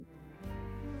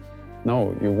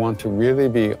No, you want to really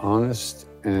be honest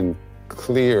and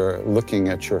clear looking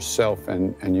at yourself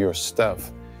and your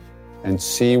stuff and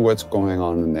see what's going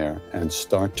on in there and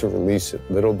start to release it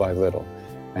little by little.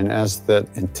 And as the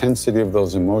intensity of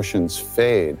those emotions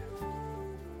fade,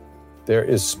 there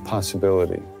is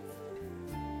possibility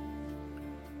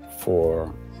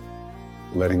for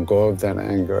letting go of that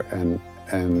anger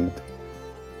and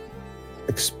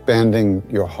expanding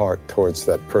your heart towards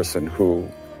that person who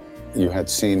you had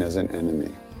seen as an enemy.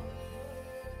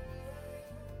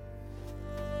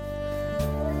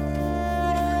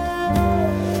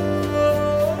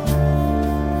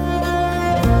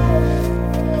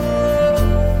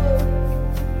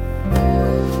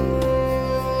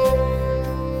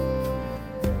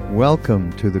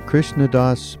 Welcome to the Krishna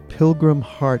Das Pilgrim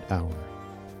Heart Hour.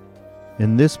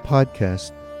 In this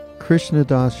podcast, Krishna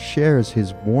Das shares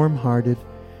his warm-hearted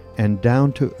and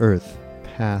down-to-earth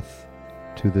path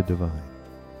to the divine.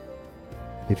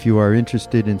 If you are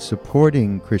interested in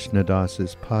supporting Krishna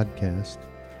Das's podcast,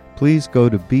 please go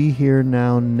to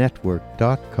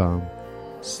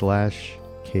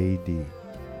BeHereNowNetwork.com/KD.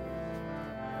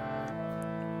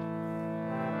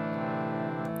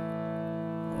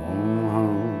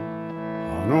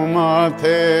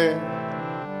 Hanumate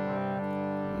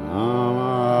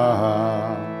Namaha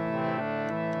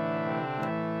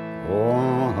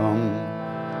Om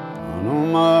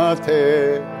Hanumate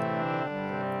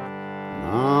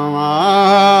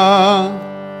Namaha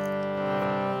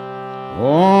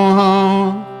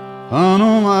Om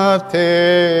Hanumate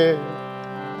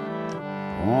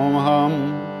Om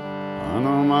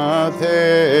Hanumate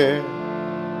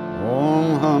Om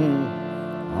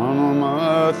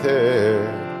Hanumate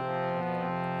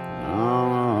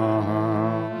Namaha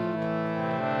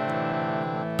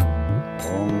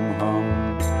Om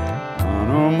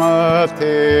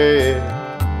Hanumate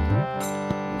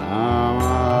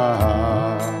Namaha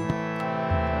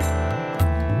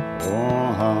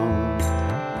Om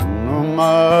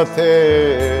Hanumate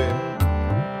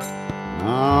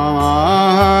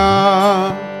Namaha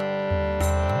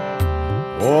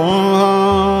Om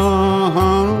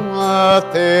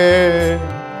Hanumate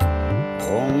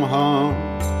Om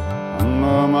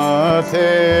Hanumate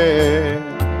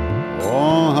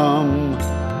Om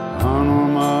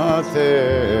Hanumate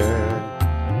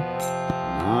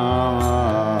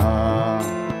Namaha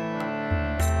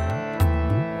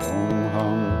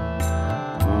Om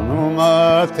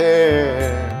Hanumate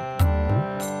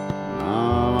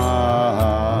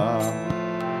Namaha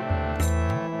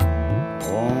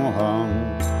Om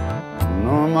Hanumate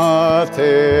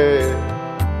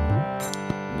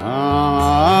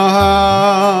Namaha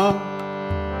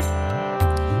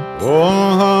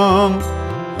Om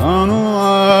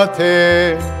Hanumate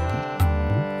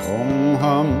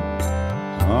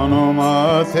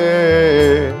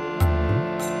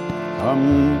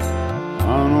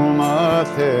Om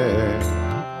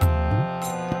Hanumate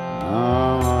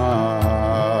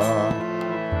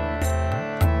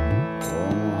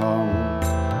Hanumate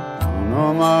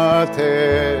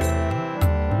Namaha Om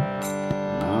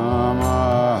Hanumate Namaha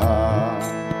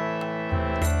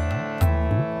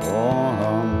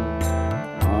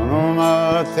Om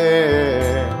Hanumate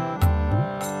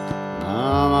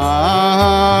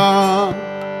Namaha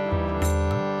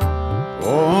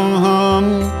Om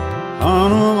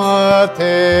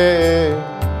Hanumate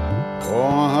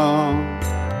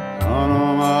Om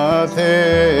Hanumate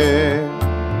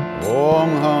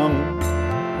Om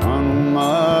Hanumate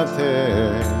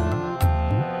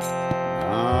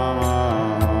Namaha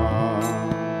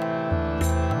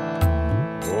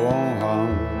Om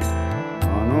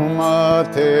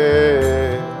Hanumate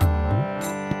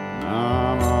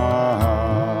Namaha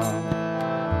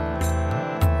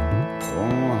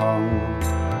Om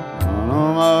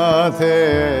Hanumate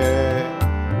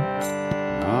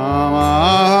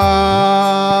Namaha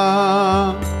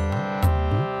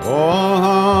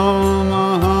Om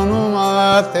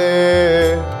Hanumate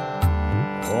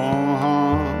Om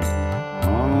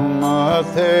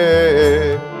Hanumate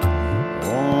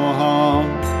Om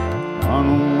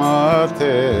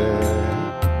Hanumate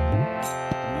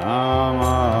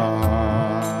Namaha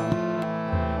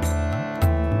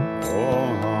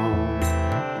Om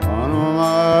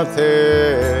Hanumate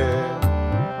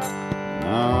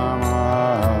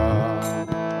Namaha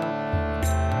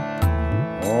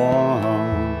Om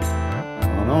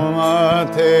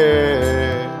Hanumate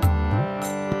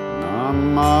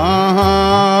Namaha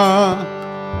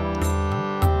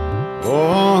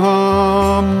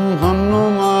Om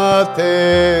Hanumate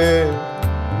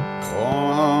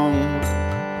Om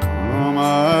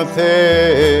Hanumate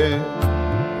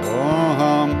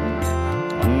Om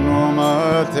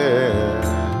Hanumate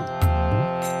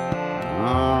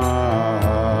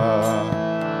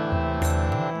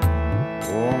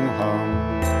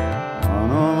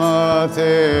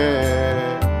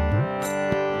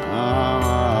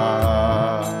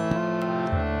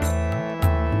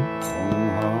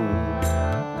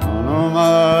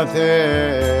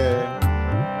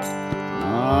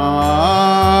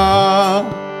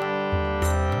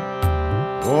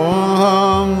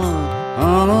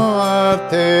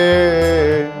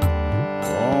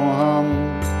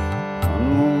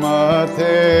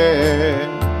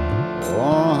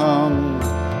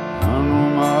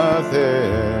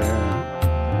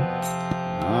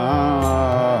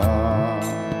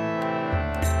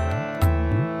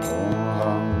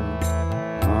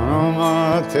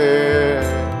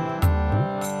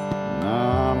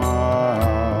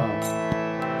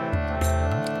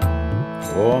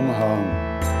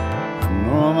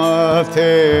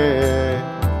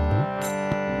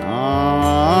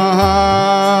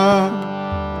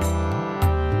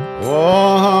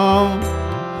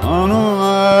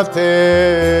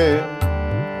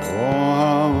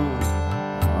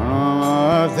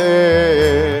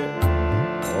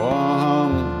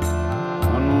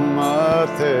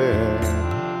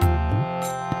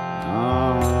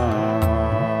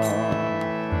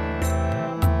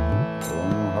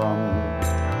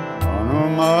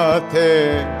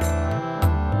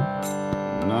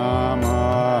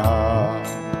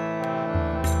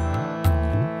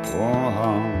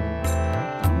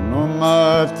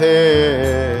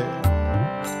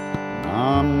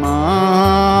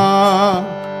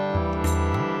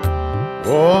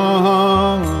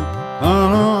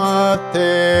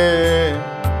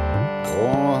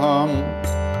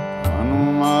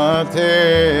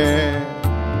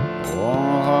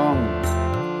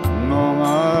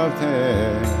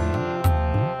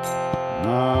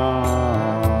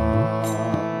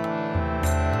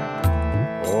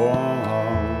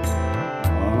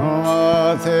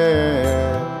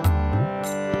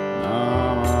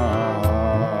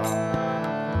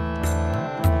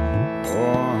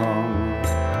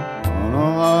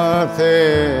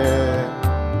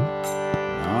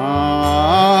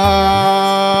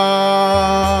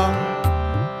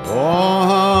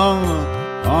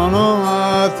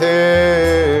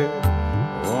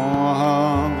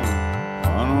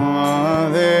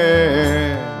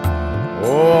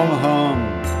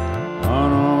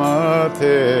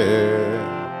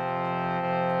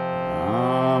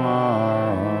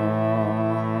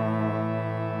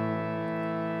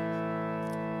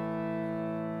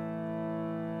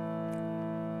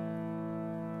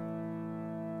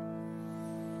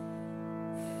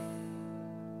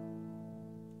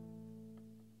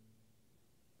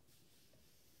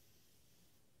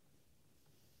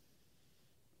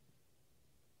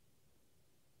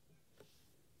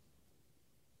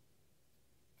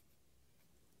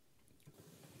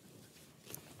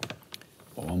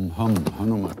Om Hum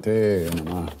Hanumate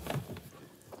Namah.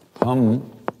 Hum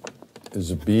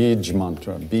is a Bij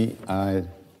mantra, B-I-I-J,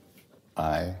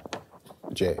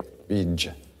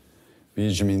 Bij.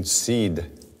 Bij means seed.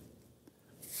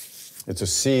 It's a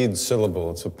seed syllable.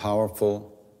 It's a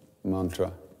powerful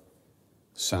mantra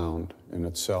sound in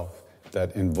itself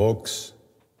that invokes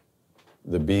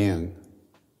the being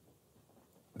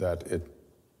that it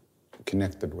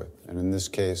connected with. And in this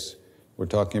case, we're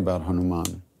talking about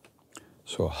Hanuman.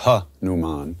 So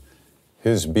Hanuman,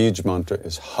 his Bij mantra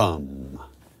is hum.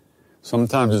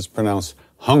 Sometimes it's pronounced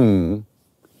hung,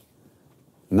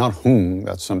 not hung,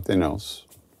 that's something else.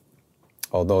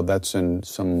 Although that's in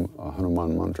some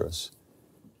Hanuman mantras.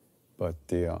 But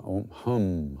the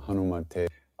hum Hanumate,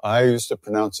 I used to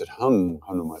pronounce it hum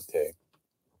Hanumate,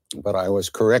 but I was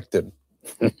corrected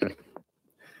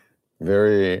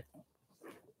very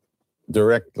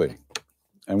directly.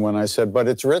 And when I said, but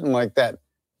it's written like that,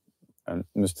 and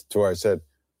Mr. Tuar said,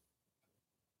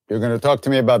 you're going to talk to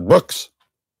me about books?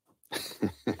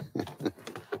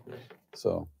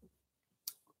 So,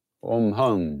 Om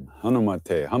Hum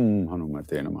Hanumate, Hum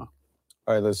Hanumate Namah.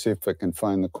 All right, let's see if I can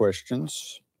find the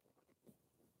questions.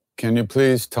 Can you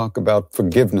please talk about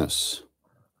forgiveness?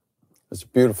 It's a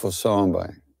beautiful song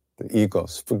by the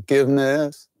Eagles.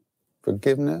 Forgiveness,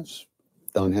 forgiveness.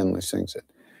 Don Henley sings it.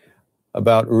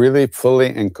 About really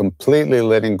fully and completely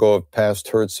letting go of past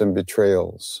hurts and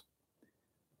betrayals.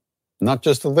 Not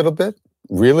just a little bit,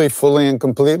 really fully and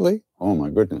completely. Oh my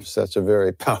goodness, that's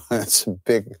that's a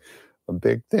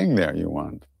big thing there you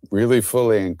want. Really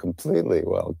fully and completely.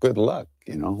 Well, good luck,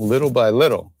 little by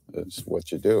little is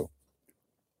what you do.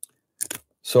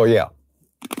 So yeah,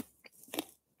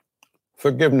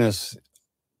 forgiveness,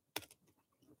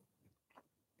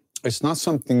 it's not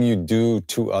something you do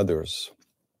to others.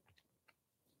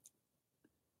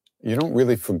 You don't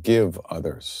really forgive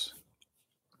others.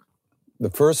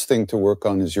 The first thing to work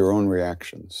on is your own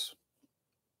reactions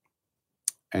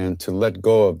and to let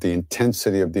go of the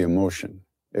intensity of the emotion,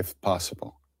 if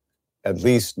possible. At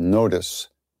least notice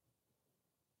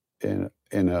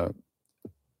in a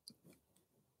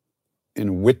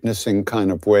witnessing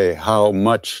kind of way how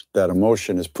much that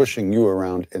emotion is pushing you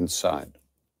around inside.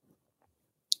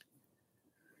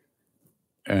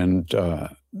 And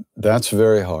that's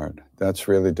very hard. That's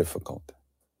really difficult.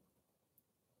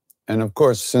 And of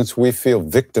course, since we feel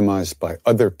victimized by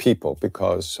other people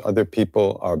because other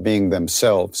people are being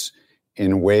themselves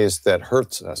in ways that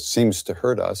hurts us, seems to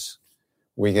hurt us,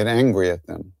 we get angry at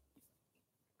them.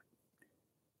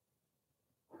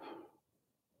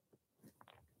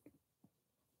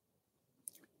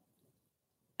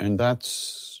 And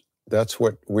that's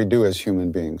what we do as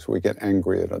human beings. We get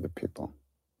angry at other people.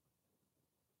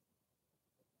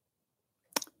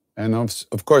 And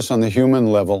of course, on the human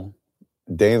level,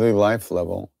 daily life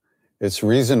level, it's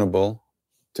reasonable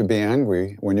to be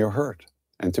angry when you're hurt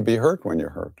and to be hurt when you're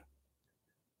hurt.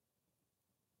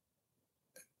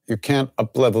 You can't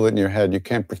up-level it in your head. You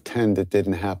can't pretend it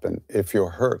didn't happen if you're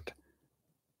hurt.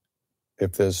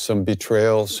 If there's some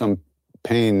betrayal, some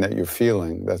pain that you're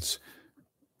feeling, that's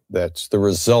the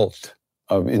result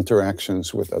of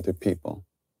interactions with other people.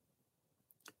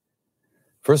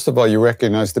 First of all, you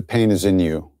recognize the pain is in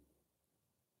you.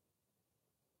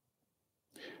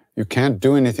 You can't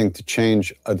do anything to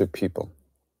change other people.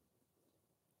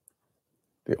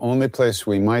 The only place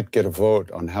we might get a vote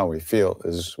on how we feel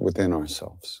is within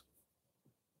ourselves.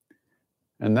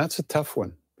 And that's a tough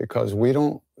one because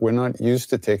we're not used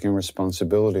to taking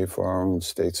responsibility for our own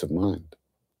states of mind.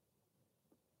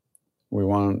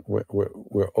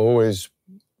 We're always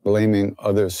blaming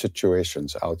other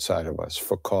situations outside of us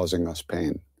for causing us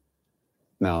pain.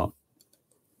 Now,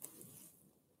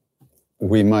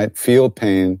 we might feel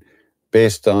pain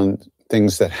based on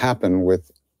things that happen with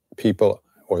people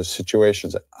or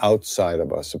situations outside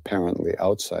of us, apparently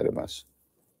outside of us.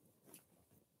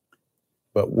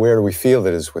 But where do we feel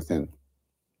it is within?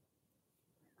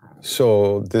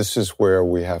 So this is where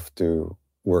we have to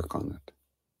work on it.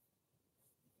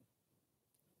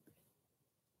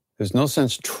 There's no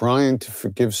sense trying to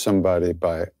forgive somebody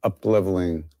by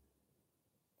up-leveling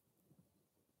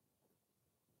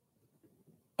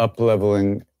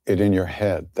it in your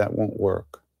head. That won't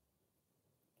work.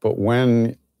 But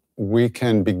when we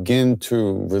can begin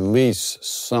to release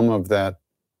some of that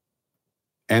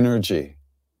energy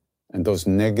and those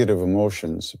negative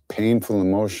emotions, painful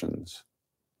emotions,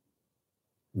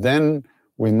 then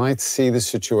we might see the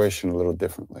situation a little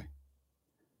differently.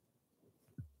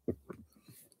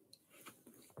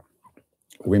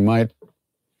 We might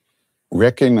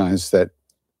recognize that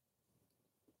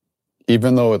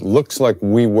even though it looks like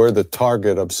we were the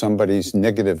target of somebody's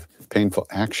negative, painful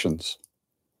actions,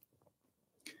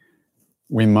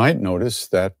 we might notice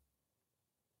that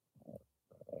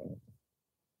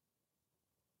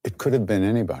it could have been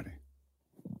anybody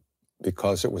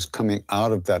because it was coming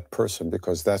out of that person,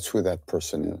 because that's who that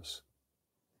person is.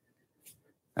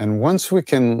 And once we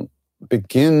can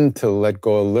begin to let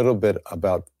go a little bit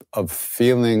of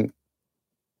feeling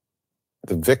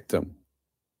the victim,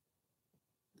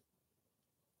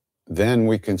 then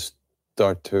we can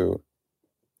start to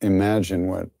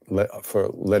imagine for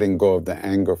letting go of the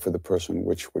anger for the person,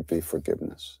 which would be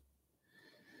forgiveness.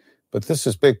 But this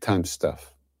is big time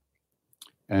stuff.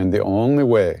 And the only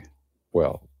way,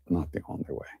 well, not the only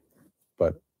way,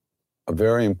 but a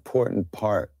very important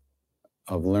part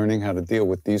of learning how to deal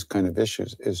with these kind of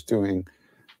issues is doing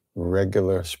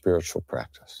regular spiritual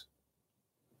practice.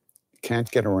 You can't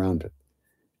get around it.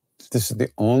 This is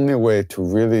the only way to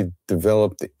really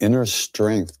develop the inner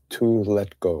strength to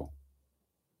let go,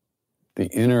 the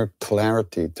inner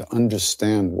clarity to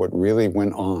understand what really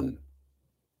went on,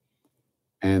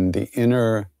 and the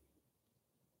inner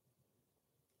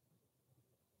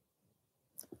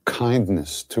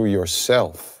kindness to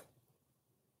yourself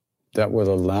that will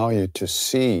allow you to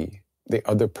see the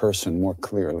other person more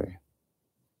clearly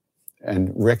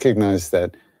and recognize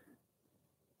that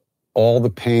all the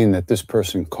pain that this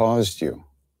person caused you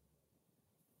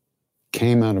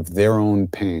came out of their own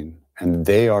pain, and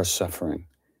they are suffering.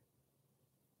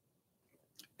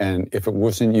 And if it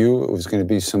wasn't you, it was going to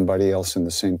be somebody else in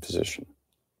the same position.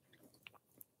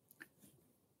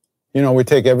 You know, we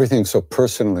take everything so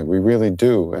personally, we really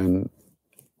do, and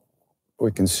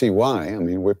we can see why. I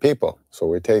mean, we're people, so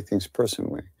we take things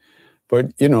personally.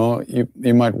 But, you know,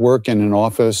 you might work in an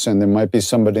office, and there might be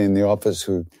somebody in the office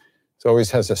who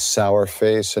always has a sour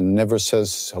face and never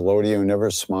says hello to you, never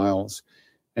smiles.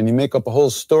 And you make up a whole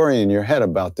story in your head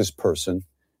about this person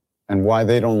and why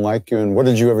they don't like you and what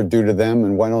did you ever do to them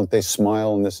and why don't they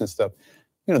smile and this and stuff.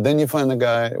 You know, then you find the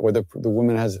guy or the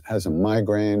woman has a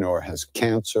migraine or has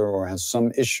cancer or has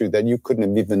some issue that you couldn't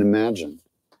have even imagined.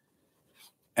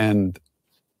 And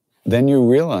then you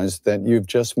realize that you've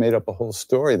just made up a whole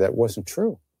story that wasn't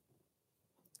true.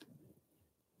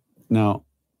 Now,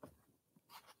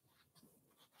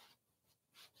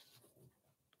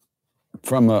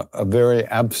 from a very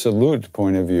absolute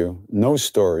point of view, no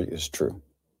story is true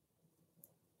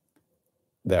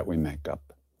that we make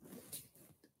up,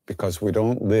 because we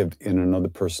don't live in another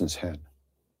person's head.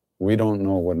 We don't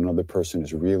know what another person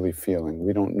is really feeling.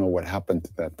 We don't know what happened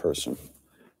to that person.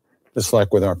 Just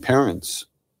like with our parents.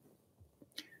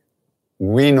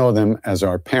 We know them as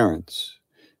our parents.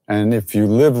 And if you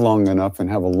live long enough and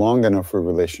have a long enough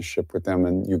relationship with them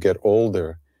and you get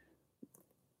older,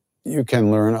 you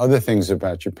can learn other things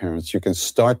about your parents. You can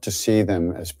start to see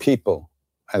them as people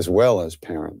as well as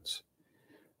parents.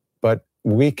 But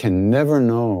we can never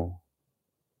know,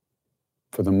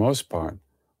 for the most part,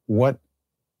 what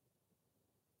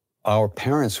our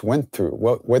parents went through,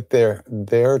 what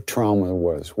their trauma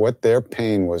was, what their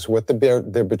pain was, what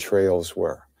their betrayals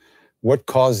were, what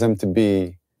caused them to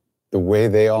be the way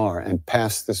they are and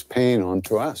pass this pain on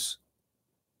to us.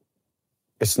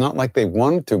 It's not like they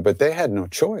wanted to, but they had no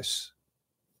choice.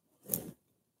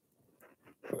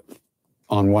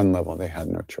 On one level, they had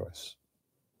no choice.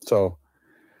 So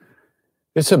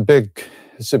it's a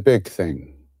big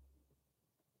thing.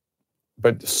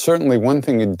 But certainly one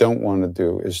thing you don't want to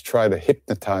do is try to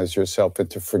hypnotize yourself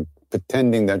into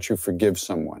pretending that you forgive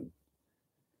someone.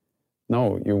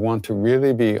 No, you want to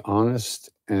really be honest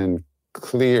and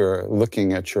clear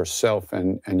looking at yourself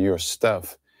and your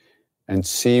stuff and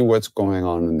see what's going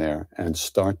on in there and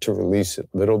start to release it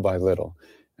little by little.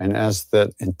 And as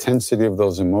the intensity of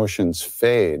those emotions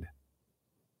fade,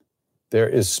 there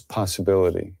is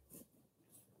possibility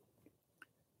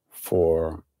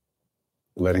for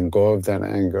letting go of that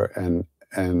anger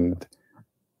and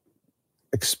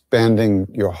expanding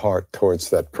your heart towards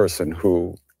that person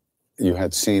who you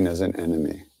had seen as an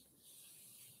enemy.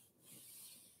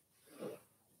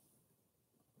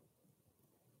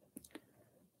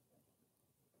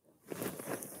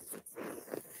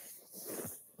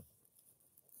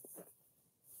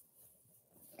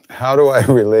 How do I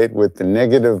relate with the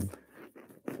negative,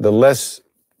 less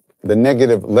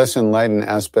enlightened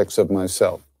aspects of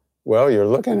myself? Well, you're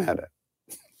looking at it.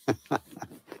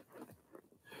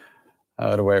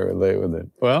 How do I relate with it?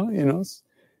 Well,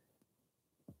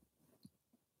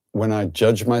 when I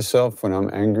judge myself, when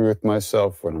I'm angry with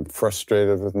myself, when I'm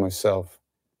frustrated with myself,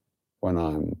 when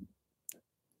I'm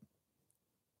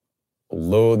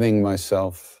loathing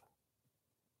myself,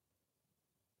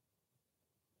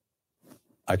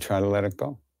 I try to let it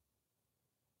go.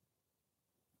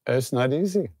 It's not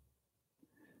easy.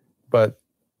 But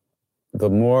the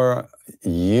more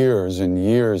years and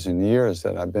years and years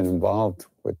that I've been involved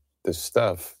with this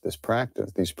stuff, these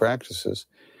practices,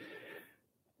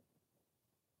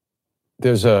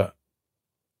 there's a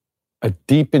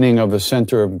deepening of the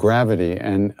center of gravity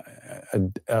and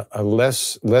a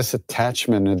less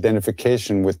attachment and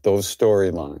identification with those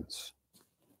storylines.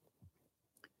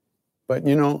 But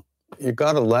you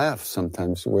got to laugh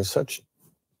sometimes. We're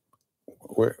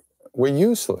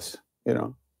useless,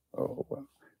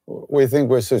 We think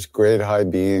we're such great high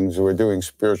beings. We're doing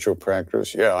spiritual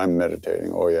practice. Yeah, I'm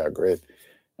meditating. Oh yeah, great.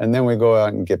 And then we go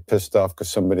out and get pissed off because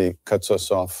somebody cuts us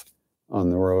off on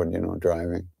the road,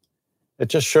 driving. It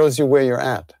just shows you where you're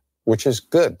at, which is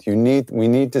good. We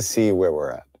need to see where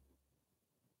we're at.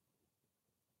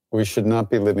 We should not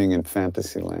be living in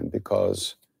fantasy land,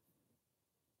 because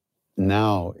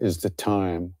now is the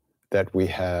time that we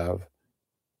have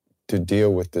to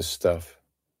deal with this stuff,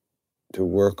 to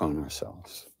work on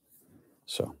ourselves.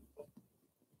 So.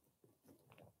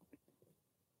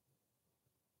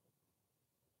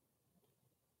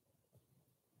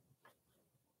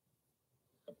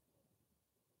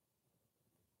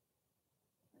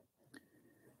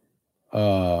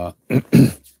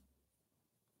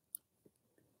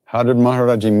 How did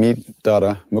Maharaji meet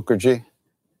Dada Mukherjee?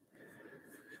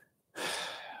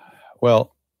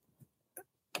 Well,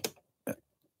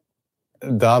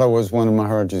 Dada was one of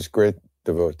Maharaji's great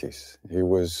devotees. He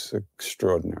was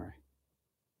extraordinary.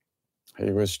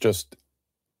 He was just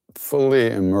fully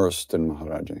immersed in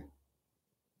Maharaji.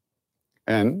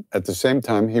 And at the same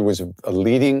time, he was a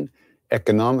leading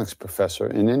economics professor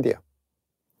in India.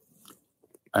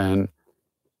 And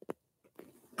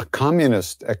a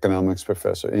communist economics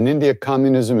professor. In India,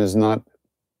 communism is not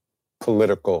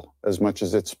political as much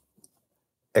as it's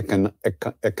about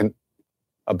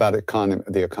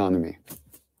the economy.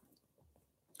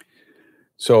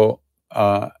 So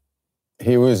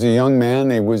he was a young man.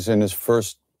 He was in his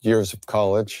first years of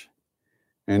college,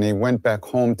 and he went back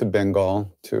home to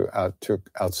Bengal, to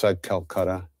outside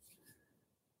Calcutta,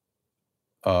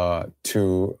 for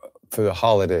the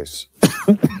holidays.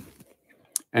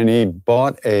 And he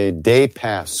bought a day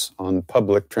pass on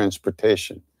public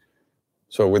transportation.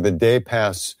 So with a day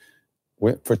pass,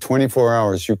 for 24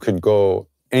 hours, you could go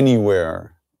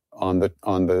anywhere on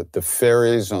the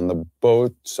ferries, on the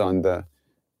boats, on the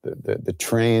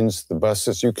trains, the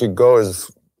buses. You could go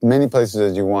as many places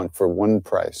as you want for one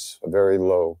price, a very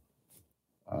low,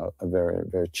 a very,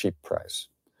 very cheap price.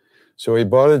 So he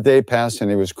bought a day pass and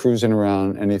he was cruising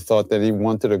around, and he thought that he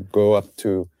wanted to go up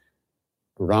to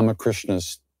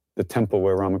Ramakrishna's, the temple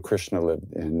where Ramakrishna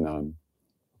lived in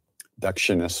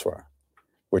Dakshineswar,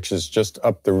 which is just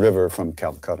up the river from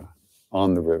Calcutta,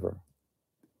 on the river.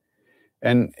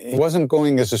 And he wasn't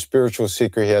going as a spiritual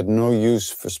seeker. He had no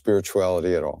use for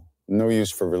spirituality at all, no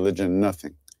use for religion,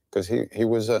 nothing, because he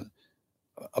was an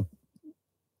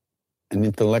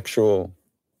intellectual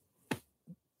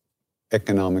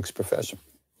economics professor.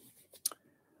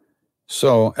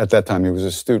 So at that time, he was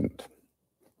a student.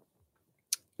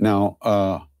 Now,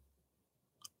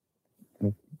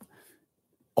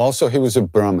 also he was a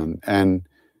Brahmin, and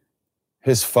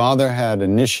his father had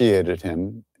initiated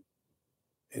him,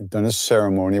 done a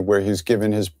ceremony where he's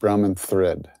given his Brahmin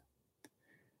thread.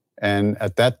 And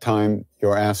at that time,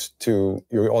 you're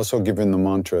also given the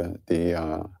mantra,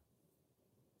 the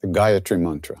Gayatri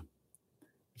mantra.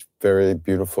 Very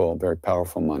beautiful, very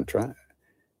powerful mantra.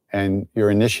 And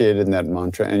you're initiated in that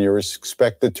mantra, and you're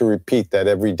expected to repeat that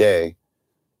every day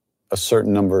a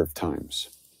certain number of times.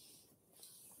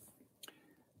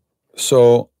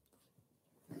 So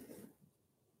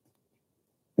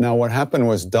now what happened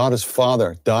was Dada's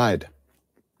father died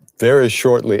very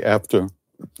shortly after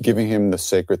giving him the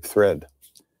sacred thread.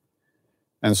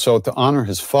 And so to honor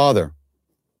his father,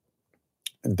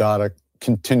 Dada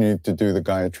continued to do the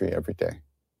Gayatri every day.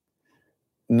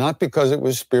 Not because it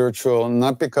was spiritual,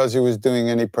 not because he was doing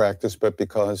any practice, but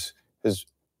because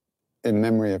in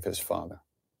memory of his father.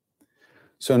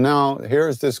 So now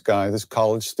here's this guy, this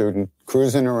college student,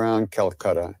 cruising around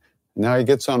Calcutta. Now he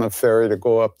gets on a ferry to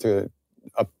go up the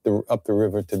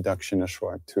river to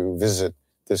Dakshineswar to visit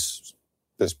this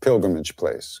pilgrimage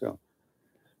place.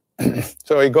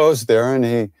 So he goes there and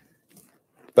he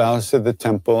bows to the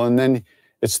temple, and then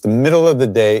it's the middle of the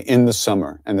day in the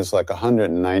summer, and it's like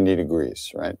 190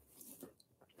 degrees, right?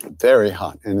 Very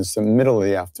hot, and it's the middle of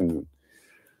the afternoon.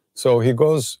 So he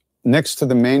goes next to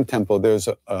the main temple. There's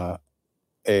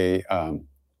a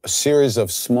series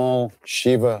of small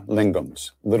Shiva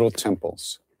lingams, little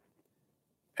temples.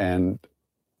 And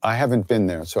I haven't been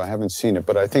there, so I haven't seen it,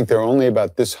 but I think they're only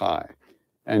about this high.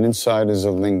 And inside is a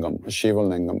lingam, a Shiva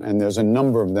lingam, and there's a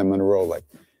number of them in a row, like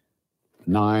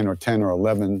 9 or 10 or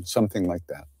 11, something like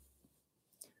that.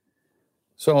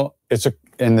 So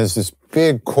and there's this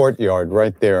big courtyard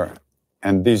right there,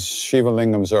 and these Shiva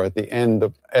lingams are at the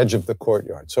edge of the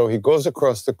courtyard. So he goes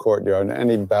across the courtyard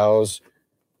and he bows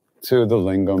to the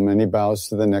lingam and he bows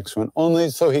to the next one, only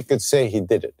so he could say he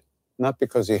did it, not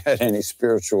because he had any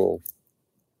spiritual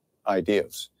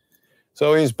ideas.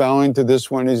 So he's bowing to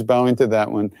this one, he's bowing to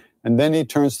that one, and then he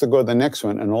turns to go to the next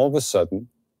one, and all of a sudden,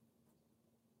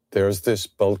 there's this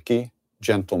bulky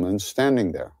gentleman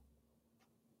standing there.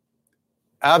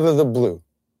 Out of the blue.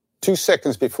 2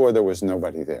 seconds before, there was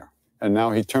nobody there. And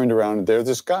now he turned around, and there's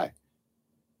this guy.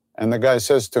 And the guy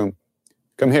says to him,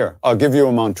 "Come here, I'll give you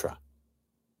a mantra."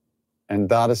 And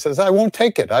Dada says, "I won't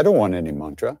take it. I don't want any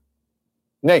mantra."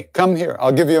 "Nay, come here,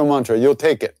 I'll give you a mantra. You'll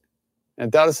take it."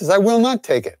 And Dada says, "I will not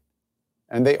take it."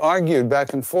 And they argued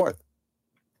back and forth.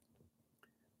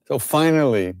 So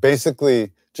finally,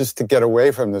 basically, just to get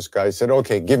away from this guy, he said,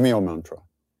 "Okay, give me a mantra."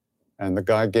 And the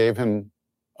guy gave him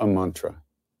a mantra.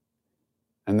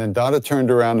 And then Dada turned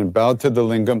around and bowed to the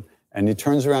lingam, and he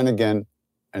turns around again,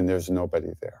 and there's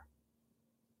nobody there.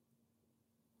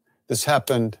 This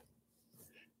happened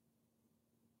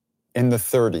in the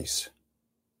 30s.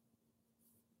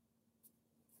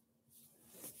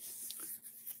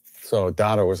 So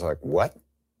Dada was like, "What?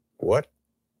 What?"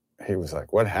 He was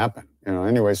like, "What happened?"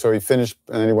 Anyway, so he finished,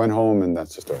 and then he went home, and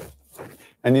that's the story.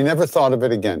 And he never thought of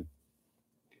it again.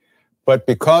 But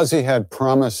because he had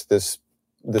promised this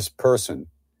person,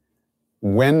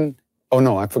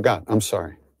 I forgot, I'm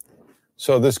sorry.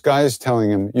 So this guy is telling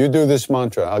him, "You do this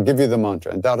mantra, I'll give you the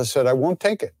mantra." And Dada said, "I won't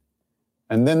take it."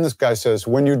 And then this guy says,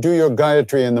 "When you do your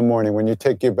Gayatri in the morning, when you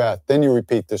take your bath, then you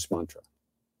repeat this mantra."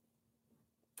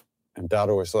 And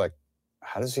Dada was like,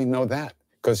 "How does he know that?"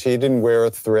 Because he didn't wear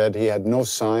a thread. He had no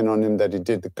sign on him that he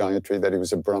did the Gayatri, that he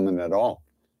was a Brahmin at all.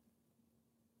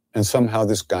 And somehow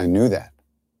this guy knew that.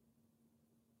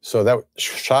 So that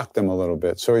shocked him a little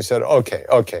bit. So he said,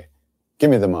 okay, give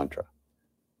me the mantra.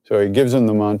 So he gives him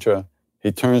the mantra,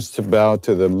 He turns to bow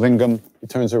to the lingam. He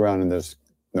turns around and there's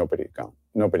nobody gone,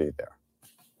 nobody there.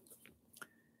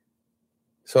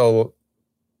 So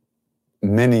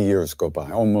many years go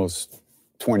by, almost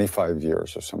 25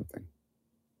 years or something.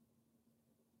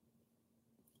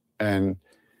 And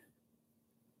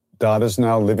Dada's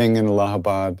now living in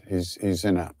Allahabad. He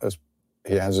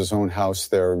has his own house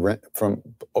there,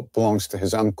 belongs to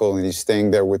his uncle, and he's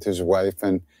staying there with his wife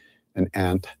and an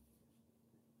aunt,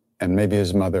 and maybe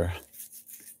his mother.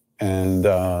 And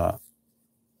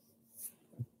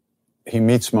he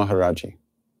meets Maharaji,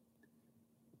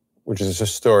 which is a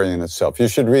story in itself. You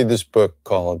should read this book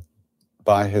called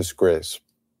By His Grace.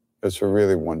 It's a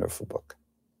really wonderful book.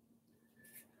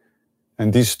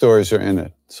 And these stories are in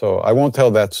it. So I won't tell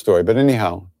that story, but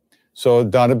anyhow, so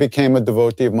Dada became a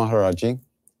devotee of Maharaji.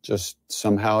 Just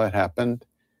somehow it happened.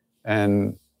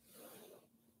 And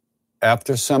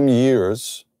after some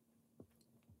years,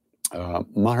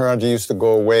 Maharaji used to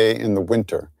go away in the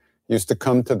winter. He used to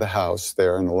come to the house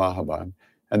there in Allahabad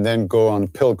and then go on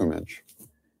pilgrimage.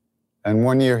 And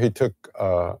one year he took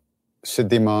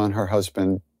Siddhima and her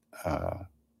husband,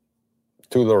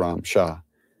 Tularam Shah,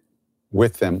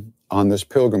 with them on this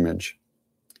pilgrimage.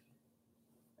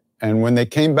 And when they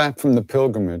came back from the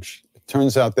pilgrimage, it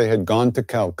turns out they had gone to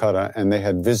Calcutta and they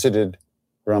had visited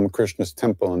Ramakrishna's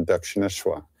temple in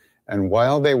Dakshineshwar. And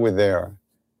while they were there,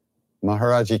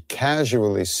 Maharaji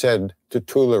casually said to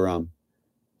Tularam,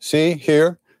 "See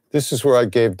here, this is where I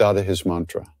gave Dada his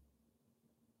mantra."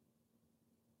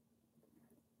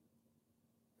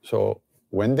 So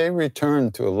when they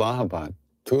returned to Allahabad,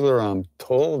 Tularam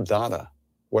told Dada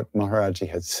what Maharaji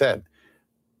had said.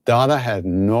 Dada had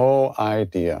no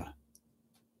idea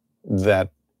that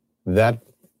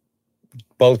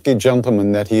bulky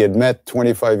gentleman that he had met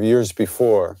 25 years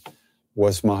before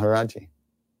was Maharaji.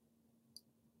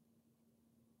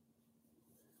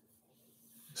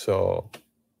 So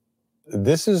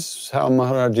this is how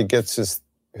Maharaji gets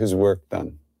his work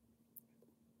done.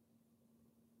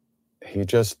 He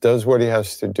just does what he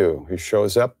has to do. He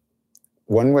shows up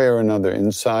one way or another,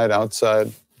 inside,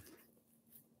 outside.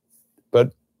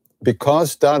 But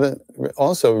because Dada,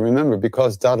 also remember,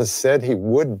 because Dada said he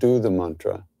would do the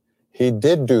mantra, he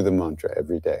did do the mantra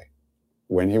every day.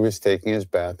 When he was taking his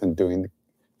bath and doing, at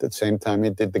the same time he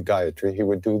did the Gayatri, he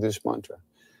would do this mantra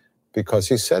because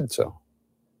he said so.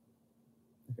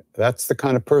 That's the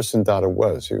kind of person Dada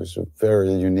was. He was a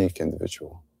very unique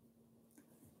individual.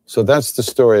 So that's the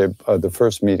story of the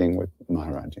first meeting with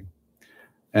Maharaji.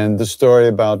 And the story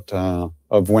about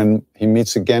of when he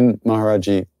meets again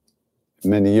Maharaji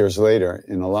many years later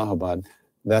in Allahabad,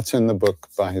 that's in the book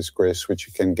By His Grace, which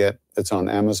you can get. It's on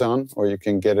Amazon, or you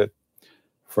can get it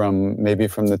maybe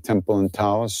from the temple in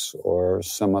Taos or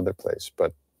some other place.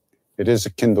 But it is a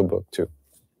Kindle book too.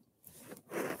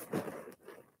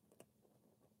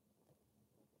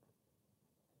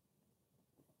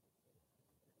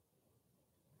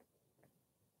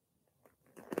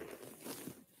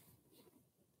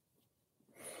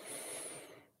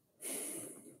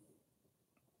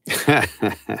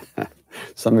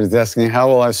 Somebody's asking, how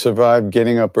will I survive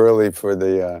getting up early for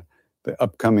the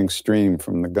upcoming stream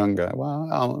from the Ganga?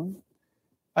 Well,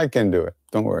 I can do it.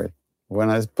 Don't worry. When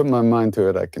I put my mind to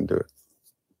it, I can do it.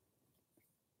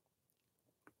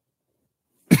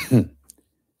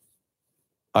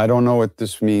 I don't know what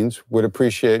this means. Would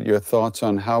appreciate your thoughts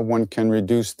on how one can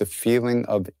reduce the feeling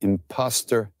of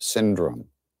imposter syndrome.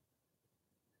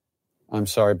 I'm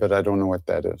sorry, but I don't know what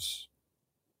that is.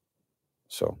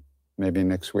 So maybe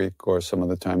next week or some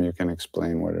other time you can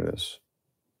explain what it is.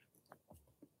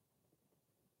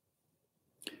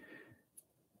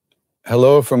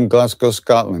 Hello from Glasgow,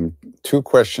 Scotland. 2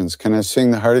 questions. Can I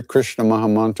sing the Hare Krishna Maha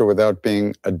Mantra without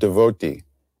being a devotee?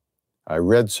 I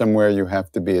read somewhere you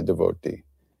have to be a devotee.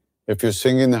 If you're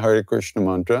singing the Hare Krishna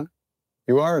mantra,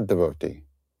 you are a devotee,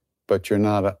 but you're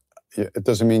not it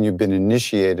doesn't mean you've been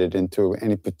initiated into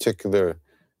any particular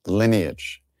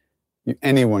lineage.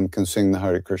 Anyone can sing the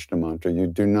Hare Krishna mantra. You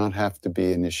do not have to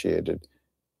be initiated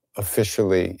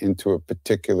officially into a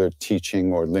particular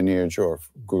teaching or lineage or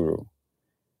guru.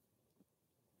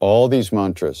 All these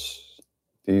mantras,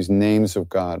 these names of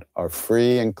God, are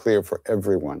free and clear for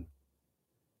everyone.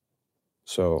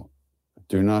 So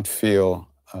do not feel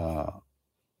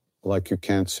like you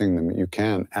can't sing them. You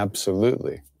can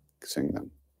absolutely sing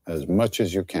them as much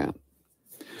as you can.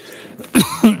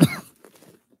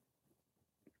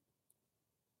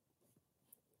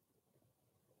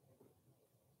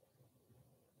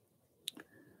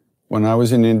 When I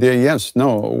was in India, yes,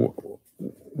 no,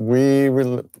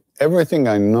 everything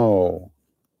I know,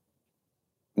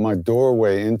 my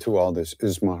doorway into all this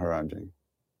is Maharaji.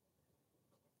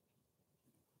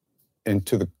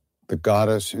 into the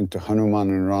goddess, into Hanuman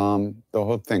and Ram, the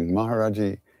whole thing.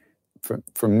 Maharaji,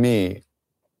 for me,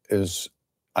 is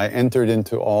I entered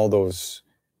into all those,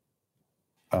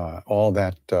 all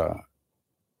that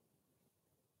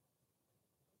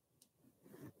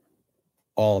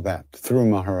through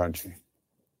Maharaji.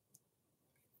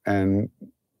 And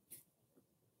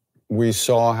we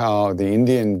saw how the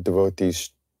Indian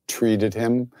devotees treated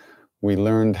him. We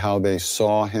learned how they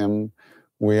saw him.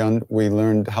 We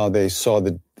learned how they saw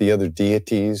the other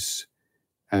deities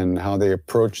and how they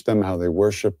approached them, how they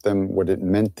worshiped them, what it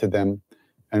meant to them.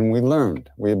 And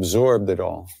we absorbed it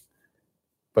all.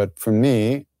 But for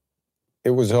me, it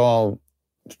was all,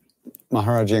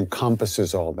 Maharaji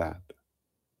encompasses all that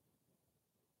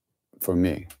for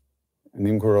me.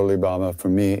 Neem Karoli Baba for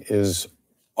me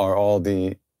are all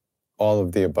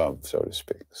of the above, so to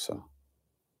speak. So,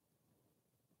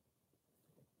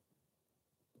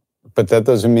 but that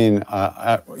doesn't mean,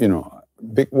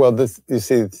 you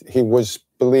see, he is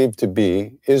believed to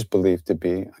be,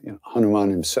 Hanuman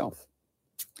himself.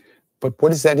 But what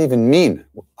does that even mean?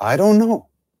 I don't know.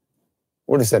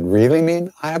 What does that really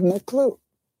mean? I have no clue.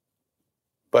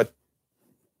 But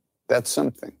that's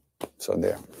something. So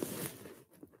there.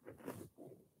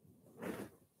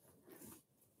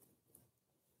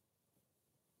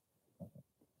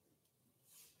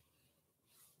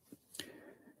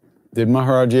 Did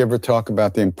Maharaji ever talk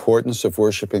about the importance of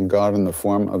worshiping God in the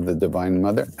form of the Divine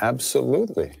Mother?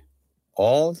 Absolutely.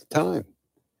 All the time.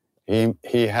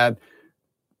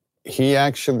 He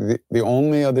actually, the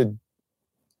only other,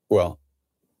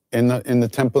 in the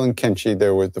temple in Kenchi,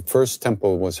 the first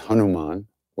temple was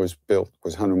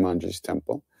Hanumanji's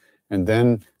temple. And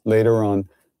then later on,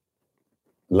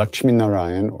 Lakshmi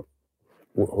Narayan,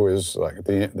 who is like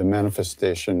the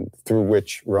manifestation through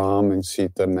which Ram and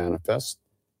Sita manifest,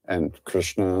 and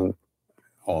Krishna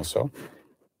also,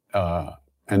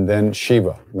 and then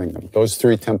Shiva Lingam. Those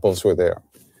three temples were there.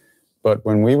 But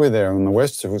when we were there, when the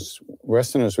Westerners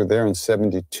were there in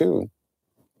 1972,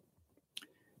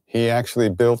 he actually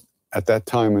built, at that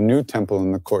time, a new temple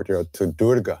in the courtyard to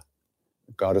Durga,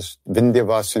 goddess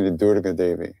Vindhyavasini Durga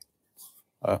Devi,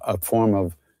 a form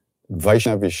of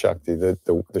Vaishnavi Shakti, the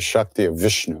Shakti of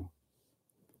Vishnu,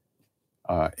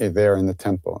 there in the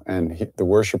temple. And the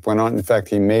worship went on. In fact,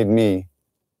 he made me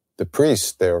the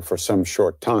priest there for some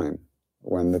short time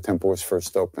when the temple was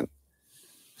first opened.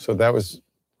 So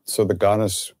the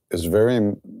goddess is a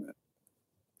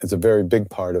very big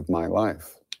part of my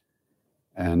life.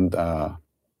 And I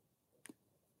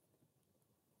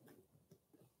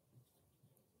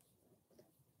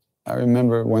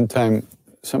remember one time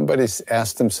somebody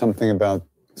asked him something about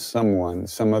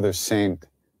some other saint.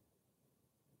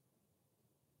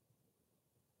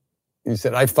 He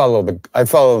said, I follow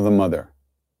the mother,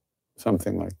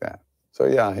 something like that. So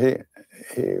yeah, he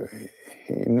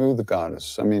knew the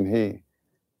goddess. I mean,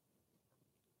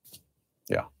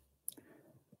 yeah.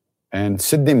 And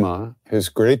Siddhima, his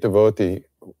great devotee,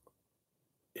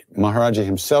 Maharaji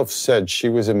himself said she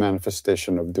was a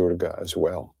manifestation of Durga as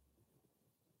well.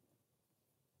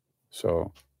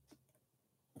 So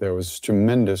there was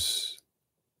tremendous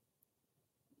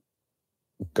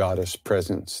goddess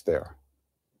presence there.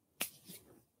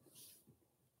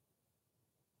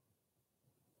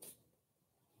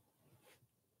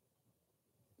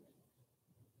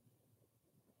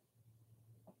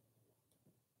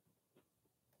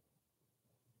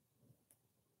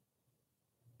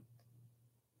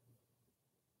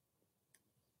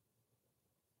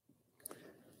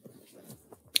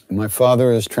 My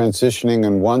father is transitioning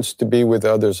and wants to be with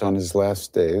others on his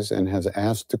last days and has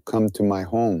asked to come to my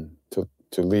home to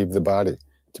leave the body,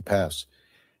 to pass.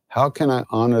 How can I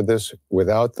honor this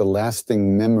without the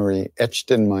lasting memory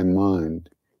etched in my mind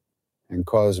and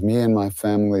cause me and my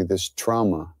family this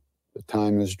trauma? The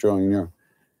time is drawing near.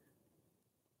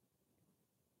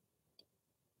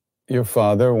 Your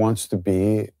father wants to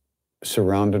be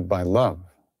surrounded by love.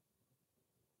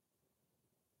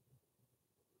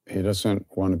 He doesn't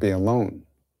want to be alone.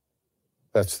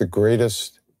 That's the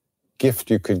greatest gift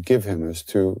you could give him, is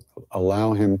to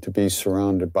allow him to be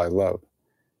surrounded by love.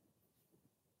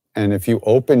 And if you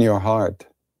open your heart,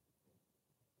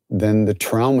 then the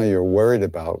trauma you're worried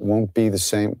about won't be the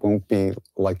same, won't be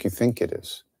like you think it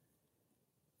is.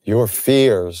 Your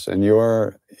fears and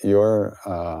your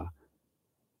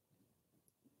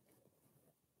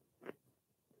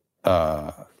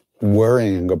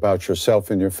worrying about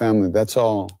yourself and your family, that's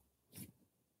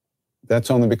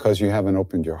only because you haven't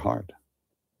opened your heart.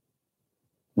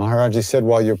 Maharaji said,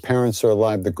 while your parents are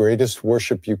alive, the greatest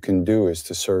worship you can do is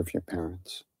to serve your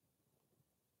parents.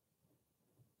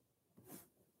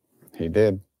 He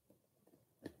did.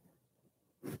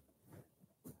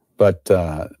 But,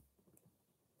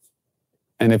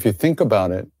 and if you think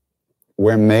about it,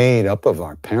 we're made up of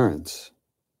our parents.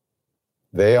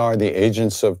 They are the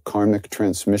agents of karmic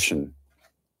transmission.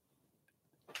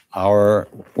 We're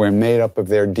made up of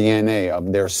their DNA,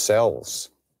 of their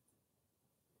cells.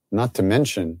 Not to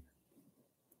mention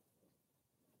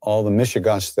all the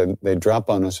mishigas that they drop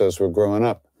on us as we're growing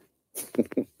up.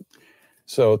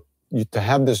 So to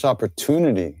have this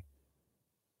opportunity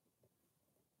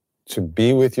to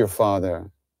be with your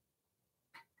father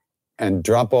and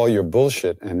drop all your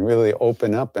bullshit and really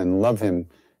open up and love him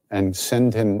and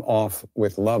send him off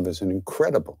with love is an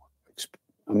incredible,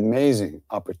 amazing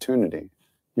opportunity.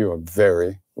 You are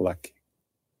very lucky.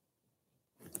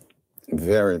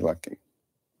 Very lucky.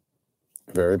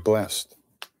 Very blessed.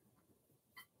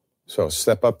 So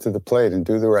step up to the plate and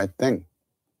do the right thing.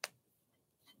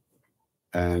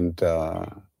 And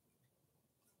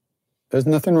there's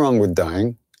nothing wrong with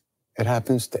dying. It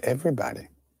happens to everybody.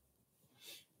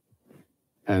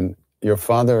 And your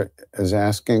father is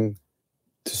asking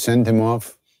to send him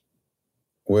off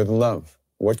with love.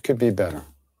 What could be better?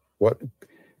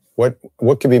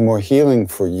 What could be more healing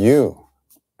for you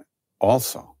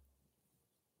also?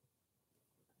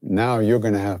 Now you're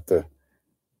going to have to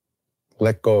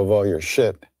let go of all your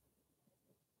shit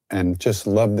and just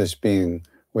love this being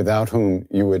without whom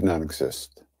you would not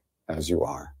exist as you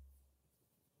are.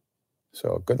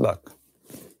 So good luck.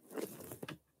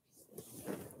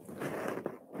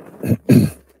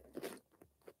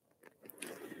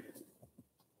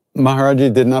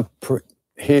 Maharaji did not,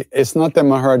 it's not that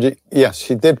Maharaji, yes,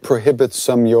 he did prohibit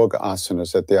some yoga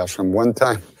asanas at the ashram. One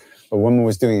time, a woman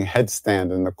was doing a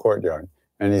headstand in the courtyard,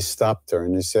 and he stopped her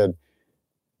and he said,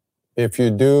 if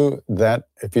you do a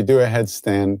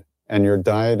headstand and your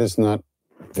diet is not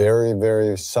very,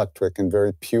 very sattvic and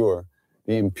very pure,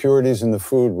 the impurities in the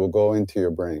food will go into your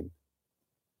brain.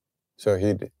 So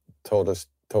he told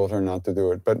her not to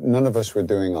do it. But none of us were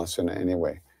doing asana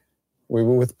anyway. We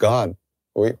were with God.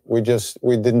 We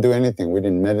didn't do anything. We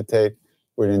didn't meditate.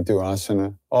 We didn't do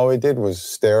asana. All we did was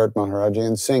stare at Maharaji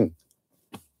and sing.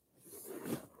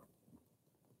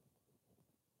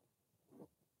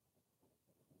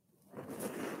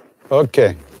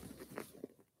 Okay.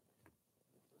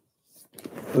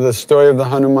 The story of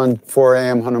the 4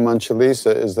 a.m. Hanuman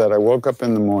Chalisa is that I woke up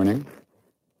in the morning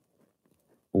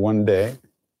one day,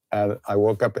 and I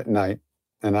woke up at night,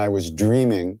 and I was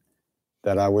dreaming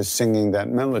that I was singing that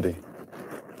melody.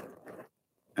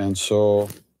 And so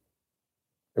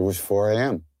it was 4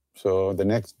 a.m. So the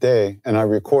next day, and I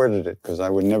recorded it because I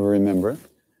would never remember.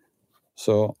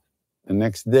 So the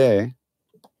next day,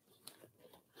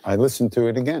 I listened to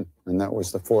it again, and that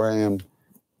was the 4 a.m.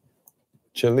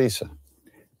 Chalisa.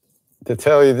 To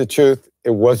tell you the truth, it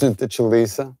wasn't the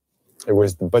Chalisa. It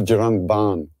was the Bajrang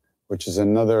Ban, which is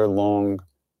another long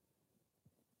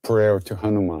prayer to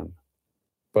Hanuman.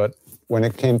 But when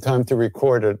it came time to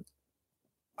record it,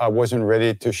 I wasn't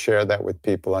ready to share that with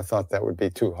people. I thought that would be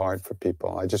too hard for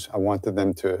people. I wanted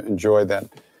them to enjoy that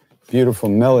beautiful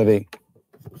melody.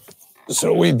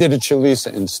 So we did a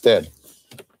Chalisa instead.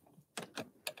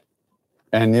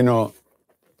 And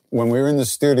when we were in the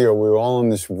studio, we were all in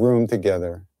this room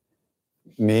together,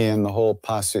 me and the whole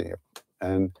posse.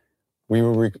 And we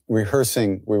were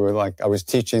rehearsing. I was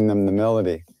teaching them the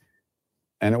melody.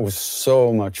 And it was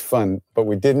so much fun, but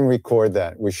we didn't record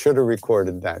that. We should have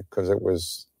recorded that because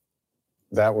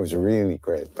that was really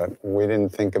great, but we didn't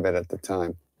think of it at the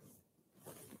time.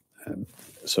 And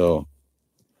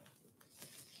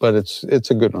but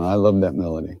it's a good one. I love that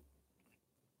melody.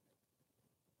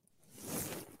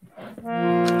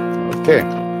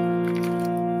 Okay.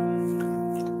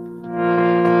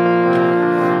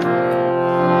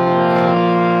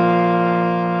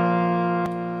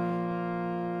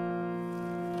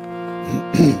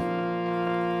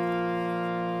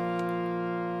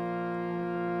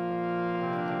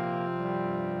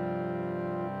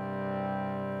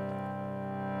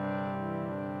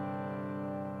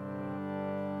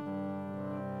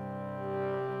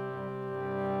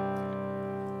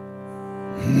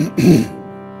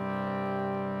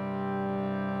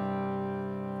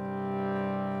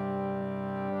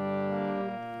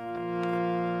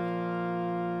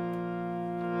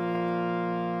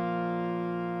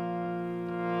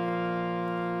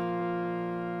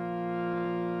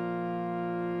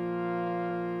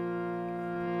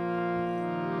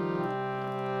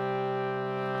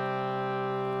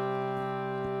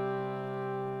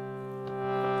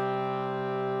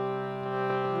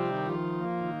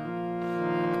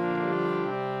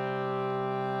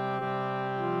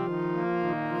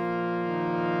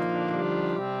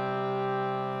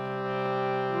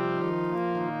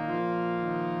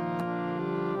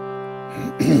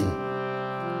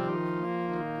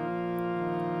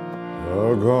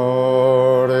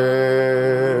 Agorebhyo,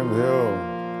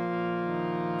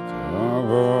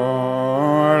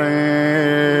 agorebhyo,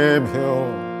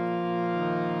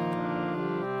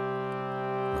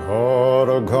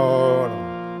 Ghora Ghora,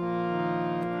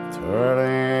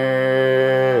 Tarebhyo,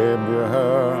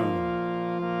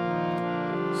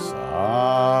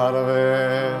 Sarvebhyo,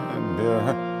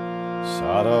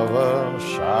 Sarva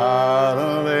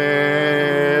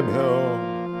Sharavebhyo,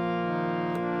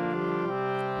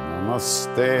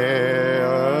 Namaste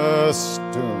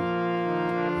Astu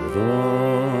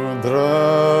Rudra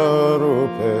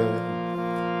Rupe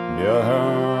Bhyaha.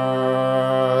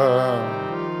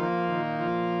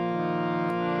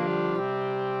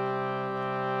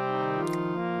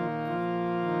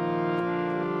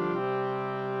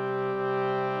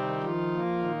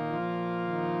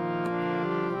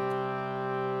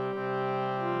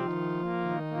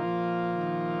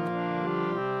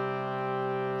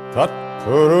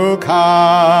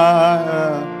 Tatpurukaya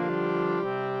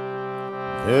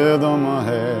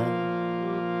Vidamahe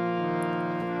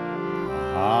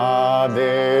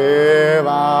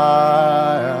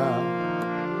Mahadevaya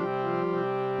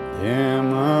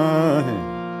Dhimahi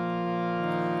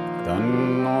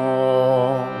Tanno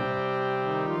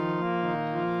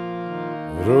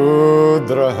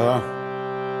Rudraha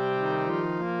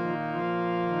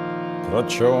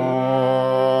Prachodayat.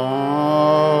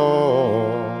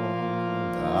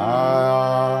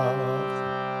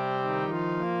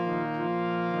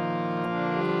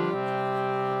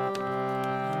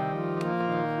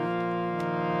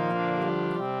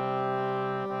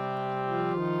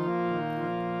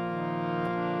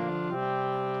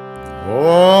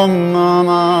 Om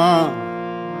Namah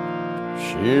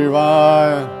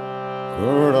Shivaya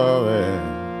Gurave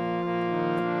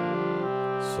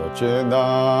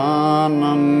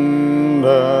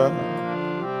Sachidananda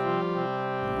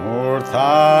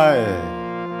Murthaye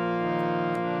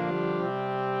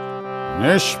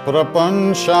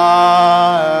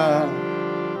Nishprapanchaya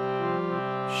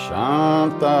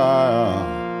Shantaya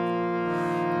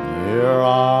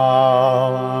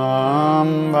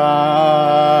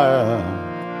Niralambaya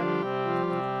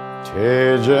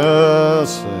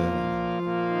Tejase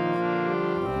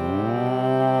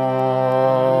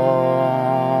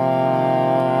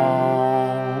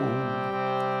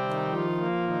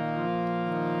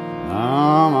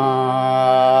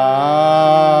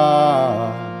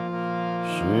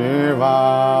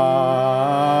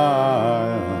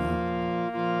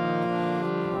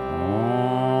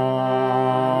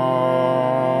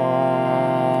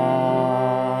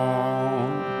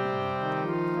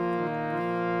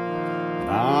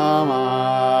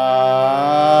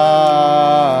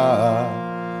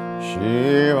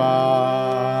Shivaya.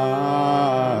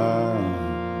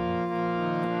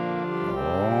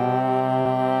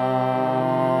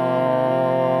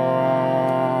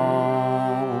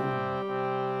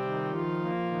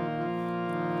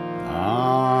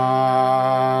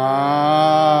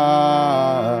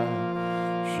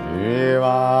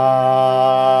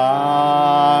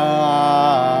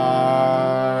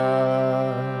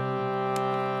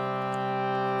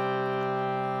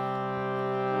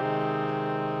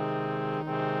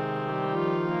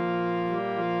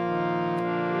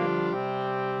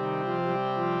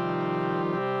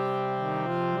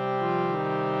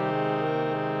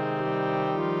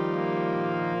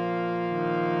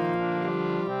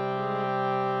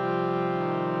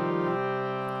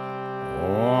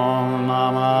 Om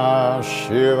Namah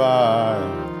Shivaya.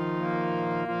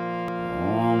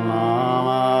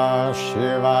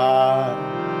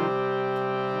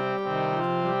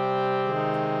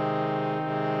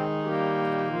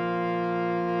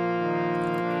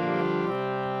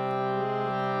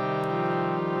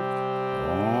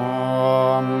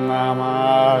 Om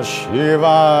Namah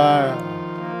Shivaya.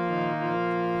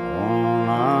 Om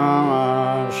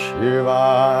Namah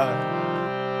Shivaya.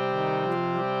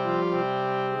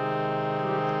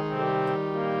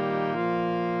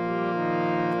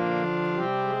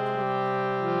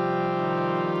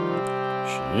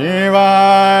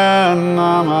 Shivaya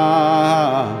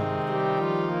Namah,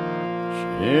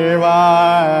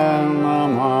 Shivaya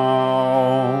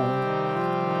Namah.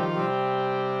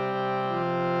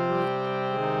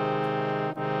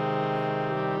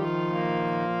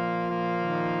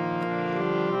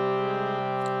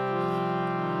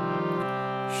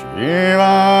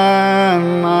 Shivaya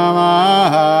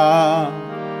Namah,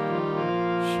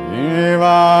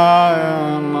 Shivaya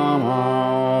Namah.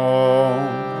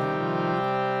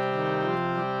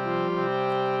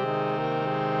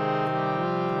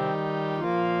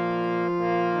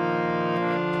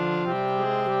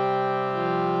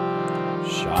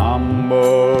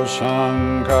 Shambho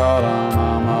Shankara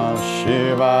Namah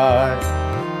Shivaya.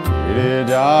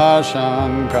 Girija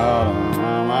Shankara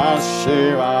Namah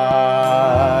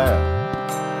Shivaya.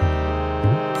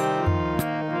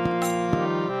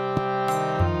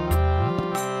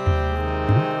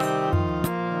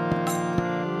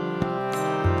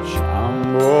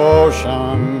 Shambho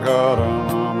Shankara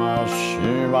Namah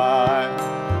Shivaya.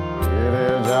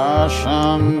 Girija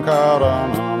Shankara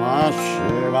Namah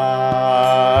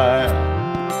Shivaya.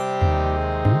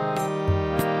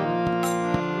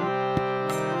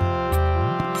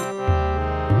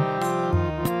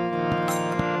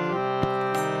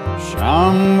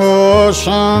 Shambho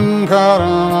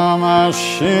Shankara Namah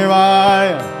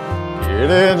Shivaya.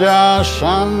 Girija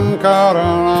Shankara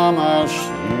Namah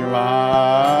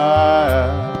Shivaya.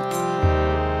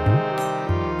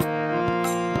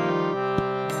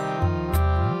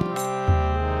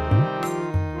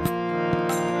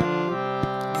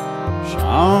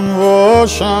 Shambho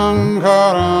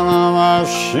Shankara Namah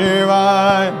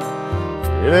Shivaya.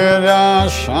 Girija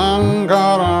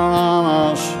Shankara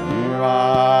Namah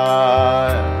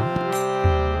Shivaya.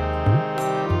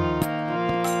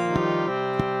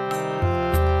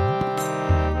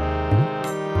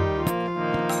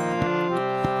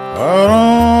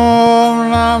 Om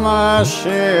Namah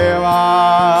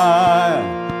Shivaya.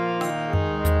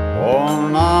 Om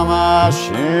Namah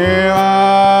Shivaya.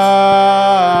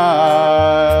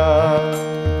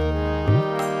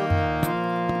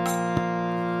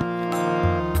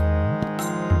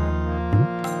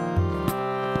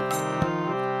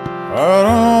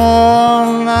 Om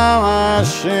Namah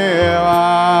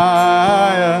Shivaya.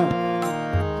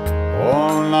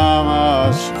 Om Namah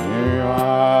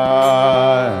Shivaya.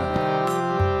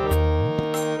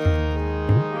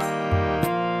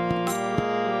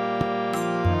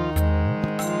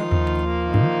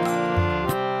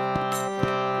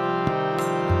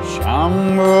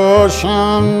 Shambho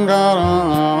Shankara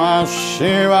Namah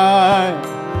Shivaya.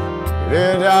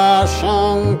 Girija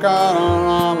Shankara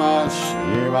Namah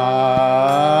Shivaya.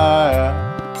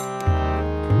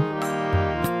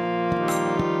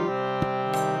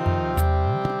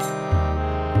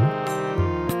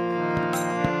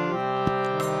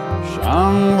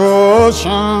 Shambho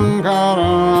Shankara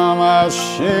Namah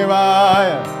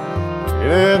Shivaya.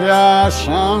 Girija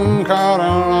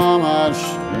Shankara Namah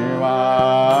Shivaya.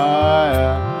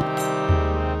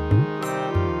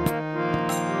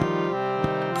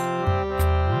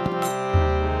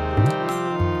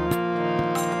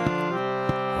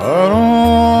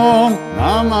 Om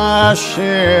Namah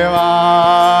Shivaya.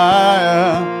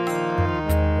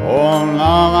 Om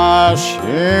Namah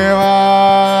Shivaya.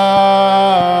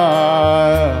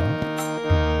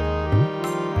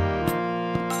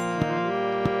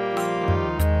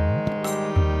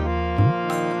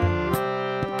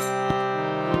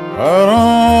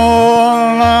 Om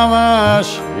Namah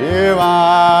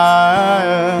Shivaya.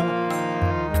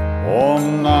 Om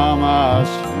Namah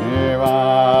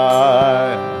Shivaya.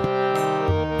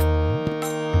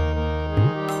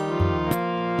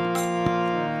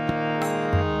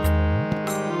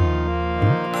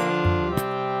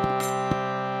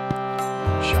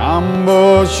 Shambho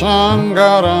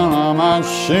Shankara Namah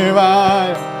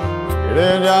Shivaya.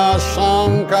 Girija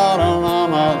Shankara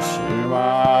Namah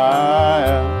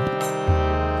Shivaya.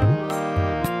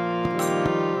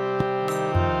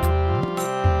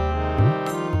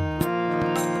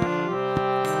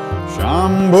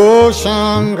 Shambho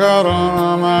Shankara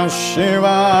Namah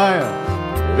Shivaya.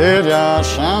 Girija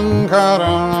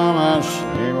Shankara Namah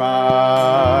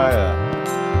Shivaya.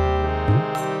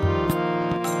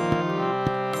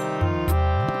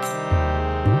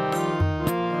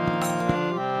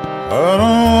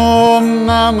 Om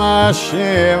Namah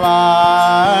Shivaya.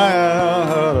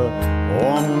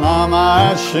 Om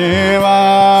Namah Shivaya.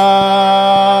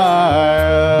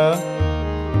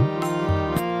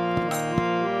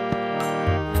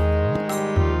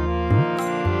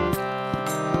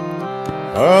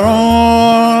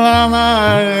 Om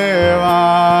Namah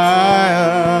Shivaya.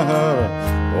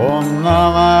 Om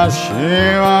Namah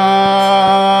Shivaya.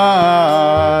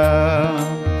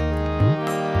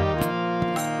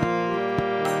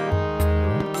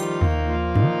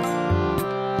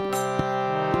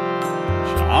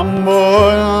 Shambho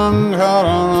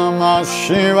Shankara Namah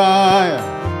Shivaya.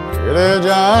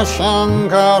 Girija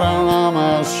Shankara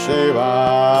Namah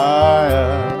Shivaya.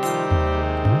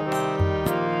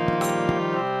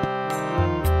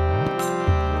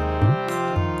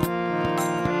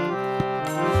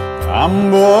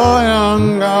 Shambho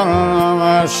Shankara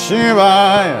Namah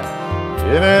Shivaya.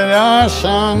 Girija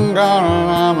Shankara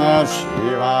Namah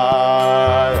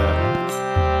Shivaya.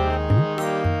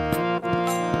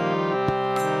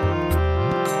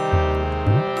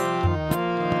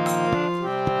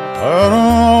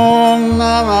 Om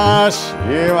Namah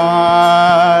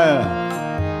Shivaya.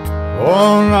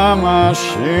 Om Namah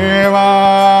Shivaya.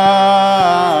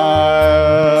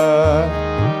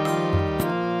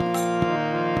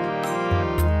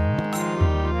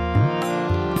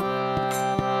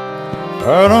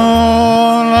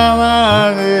 Om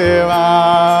Namah Shivaya.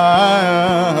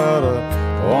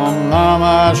 Om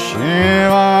Namah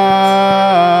Shivaya.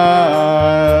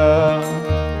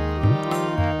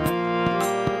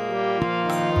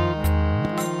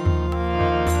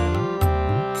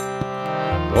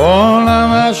 Om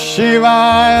Namah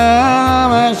Shivaya,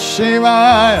 Namah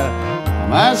Shivaya,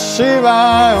 Namah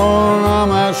Shivaya, Om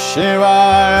Namah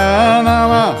Shivaya,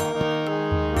 Namah.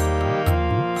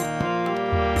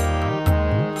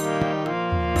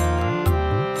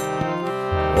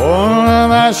 Om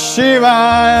Namah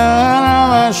Shivaya,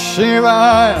 Namah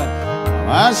Shivaya,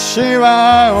 Namah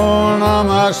Shivaya, Om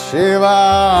Namah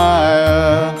Shivaya.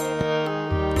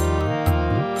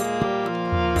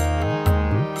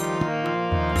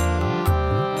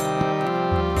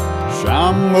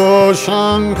 Shambho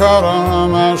Shankara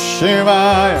Namah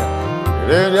Shivaya,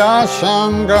 Hriya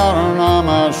Shankara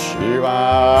Namah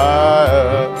Shivaya.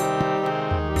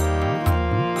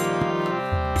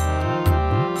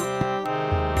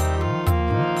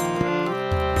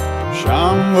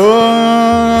 Shambho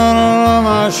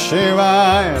Namah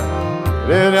Shivaya,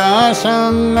 Hriya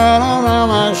Shankara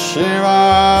Namah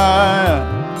Shivaya.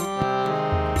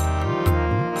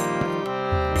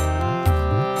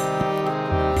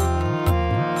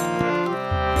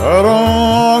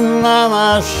 Om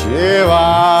Namah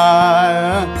Shivaya,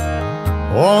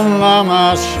 Om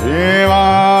Namah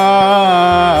Shivaya.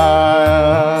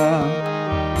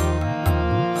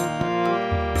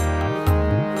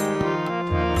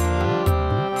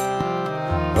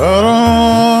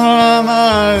 Om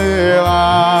Namah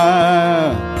Shivaya,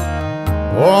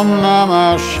 Om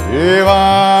Namah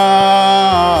Shivaya.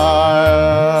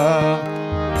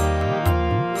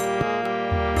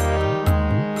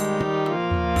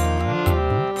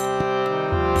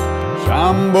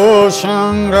 Shambho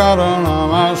Shankara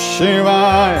Namah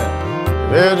Shivaya,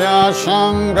 Hriya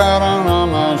Shankara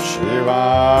Namah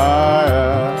Shivaya.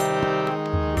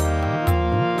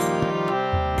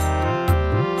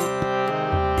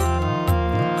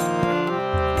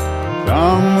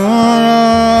 Shambho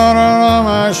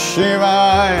Namah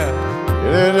Shivaya,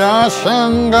 Hriya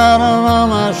Shankara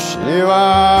Namah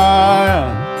Shivaya.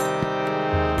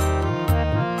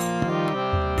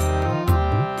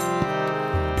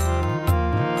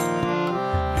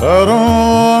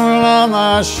 Om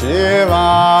Namah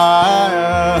Shivaya,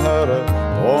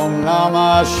 Om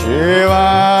Namah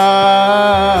Shivaya.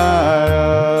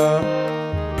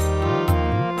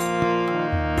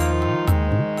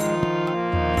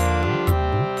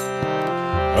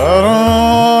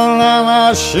 Om Namah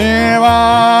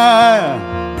Shivaya,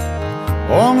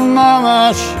 Om Namah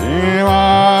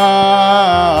Shivaya.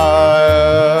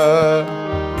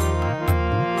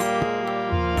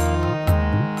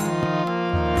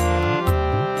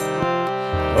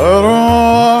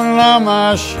 Om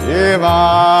Namah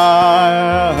Shivaya,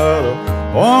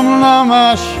 Om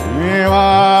Namah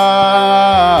Shivaya.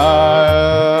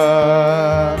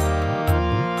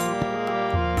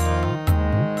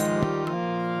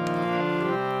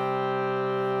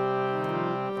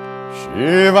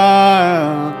 Shivaya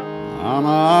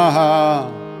Namaha,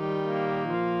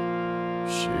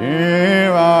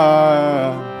 Shivaya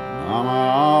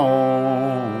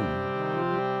Namaha,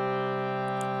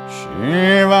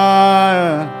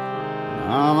 Shivaya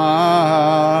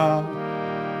Namaha.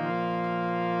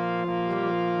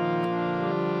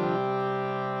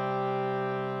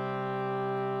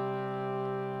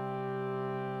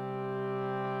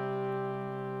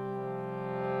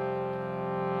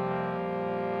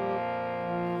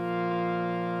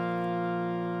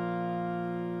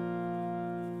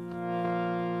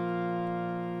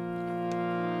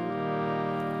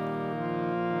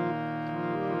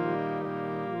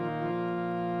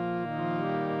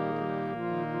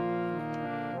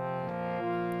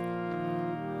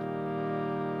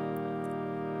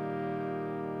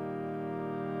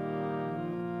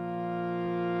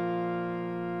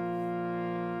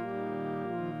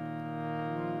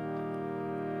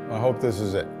 I hope this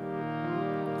is it.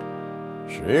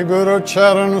 Shri Guru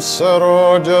Charan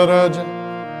Saroja Raja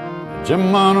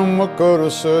Jamanu Mukuru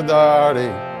Sudari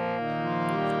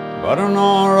Varano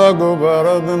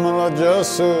Raghubara Vimala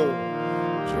Jasu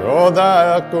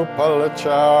Jodaya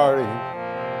Kupalachari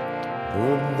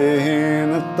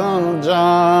Buddhihina Tanu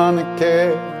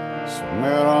Janike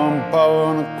Sumeram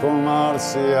Pavan Kumar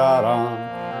Siaram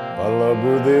Pala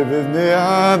Buddhi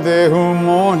Vidya Dehu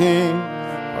Mohi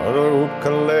Karu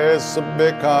Kales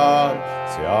Bekar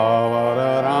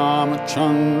Syavara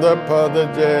Ramachandra Pada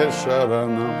Jai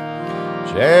Sharanam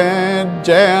Jai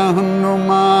Jai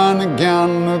Hanuman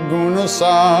Gyan Guna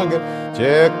Sagar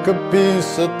Jai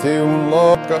Kapisa Un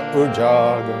Loka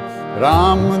Ujagar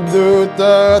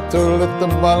Ramaduta Tulit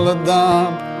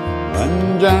Baladam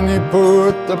Anjani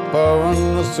Puta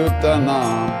Pavan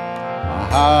Sutanam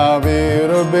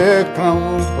Mahavira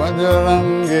Bikram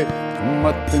Pajarangi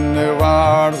Mati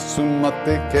Nivar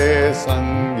Sumati Ke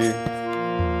Sangi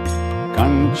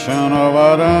Kanchana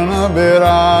Varana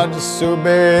Viraj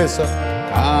Subesa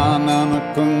Kanana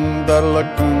Kundala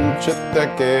Kunchita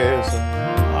Kesa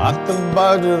Ata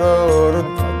Bajra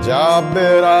Raja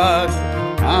Viraj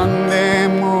Kande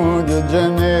Muja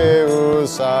Jane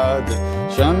Usaj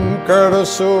Shankar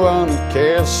Suvan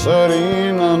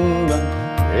Kesari Nandan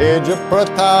Eja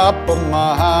Pratap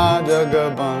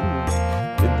Mahajagaban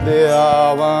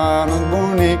Vidyavan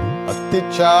Guni Ati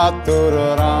Chatur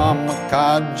Ram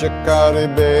Kaj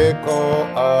Karibeko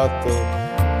Atu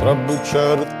Prabhu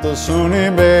Charta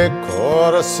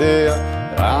Sunibeko Rasiya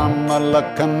Rama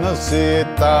Lakana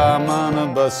Sita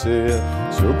Manabasiya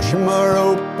Sukshma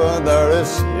Rupa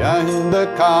Darisya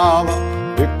Hindakava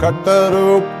Vikata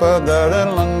Rupa Dare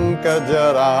Lanka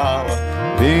Jarava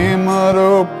Bhima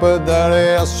Rupa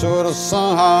Dare Asura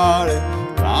Sanhare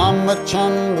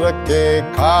Ramachandra ke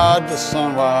Kaj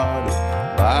Sanvari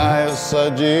Raya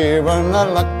Sajivana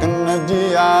Lakana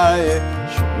Jiyaye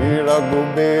Shri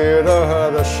Raghubira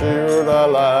Hara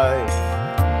Shivra Lai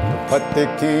Pati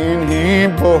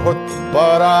Kinhi Bahut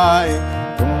Barai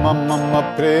Tuma Mama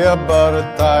Priya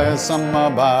Bhartaya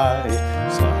Samabhai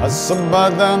Sahas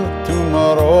Badan Tuma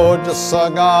Roja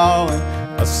Sagavan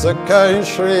Asakai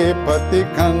Shri Pati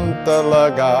Kanta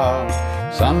Lagavan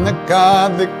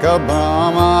Sanakadika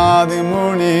Brahmadi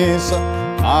Munisa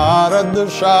Narad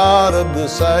Sharad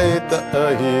Saita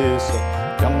Ahisa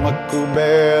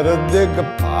Kamakubera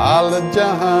Digapala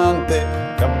Jahante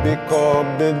Kabiko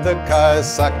Bidakai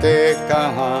Sake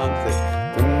Kahante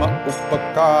Tuma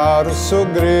Upakaru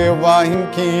Sugriva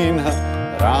Hinkinha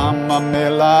Rama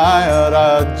Milaya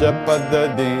Raja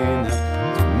Padadina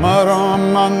Tumaro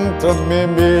Mantra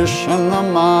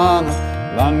Bibhishanamana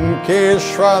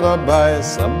Lankeshwara Bhai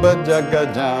Sabha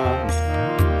Jagajan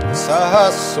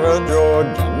Sahasra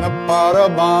Jojana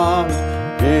Paraban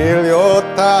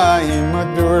Ilyota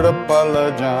Himadura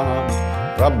Palajan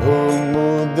Prabhu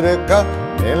Mudrika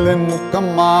Nilimukha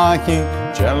Mahi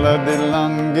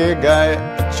Chaladilangi Gai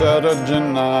Achara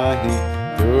Janahi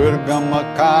Durgama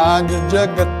Kaj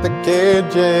Jagat Ke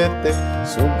Jete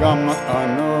Sugama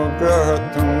Anugraha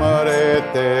Tumare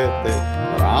Tete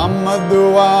Rama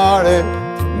Duare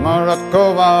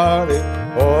Marakovare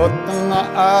Otna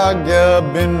Agya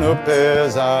Binu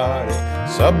Pesare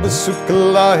Sab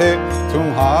Sukla Hai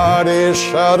Tumhare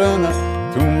Sharan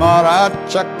Tumhara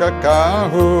Chakka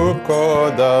Kahu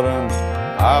Kodaran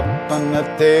Apana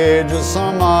Tej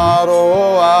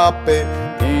Samaro Ape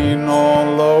Tino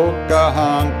Loka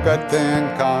Hankaten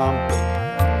Kampe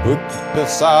Bhutta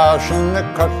Sashan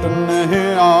Katan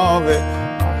Ave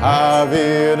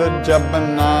Mahavira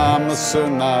Jabanam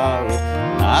Sunave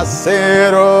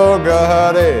Nase Roga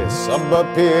Hare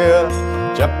Sabapir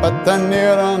Japata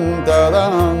Nirantara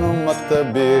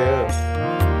Hanumatabir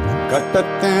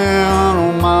Katate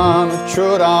Hanuman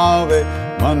Churave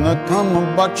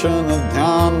Manakam Bachana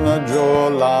Dhyana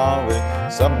Jolave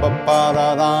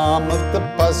Sabapara Ramat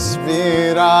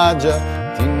Pasvi Raja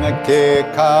Tinake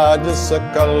Kaja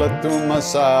Sakala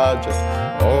Tumasaja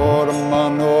Or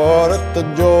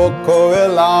Manorat Joko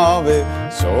Elave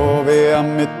Sove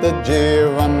Amit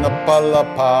Jivan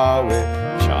Palapave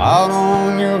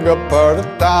Charon Yuga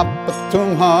Partap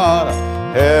Tumhara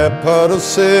He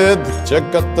Parasid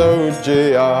Jagata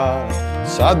Ujjayara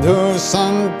Sadhu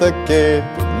Santa Ke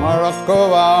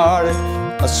Tumarakovari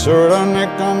Asura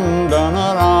Nikandana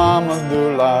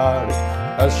Ramadulari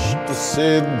Ashta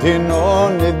Siddhino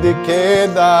Nidhi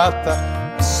Data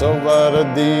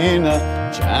Savardina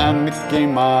Janaki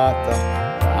Mata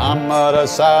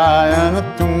Ramarasayana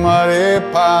Tumare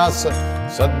Pasa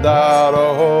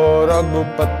Sadaraho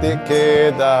Raghupati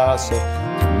Ke Dasa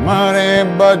Tumare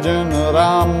Bhajan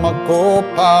Rama Ko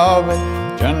Pave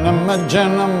Janama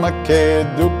Janama Ke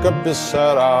Dukha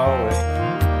Bisarave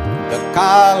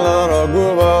Dakala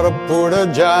Raghuvar Pura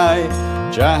Jai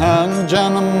Jahan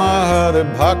Janama Hare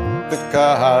Bhakta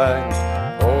Kahai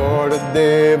Or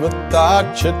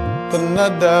Devata Chitana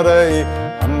Darai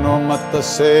Hanumata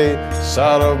Se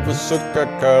Sarva Sukha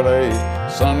Karai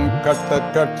Sankata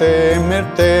Kate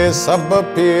Mirte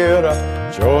Sabapira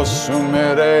Jo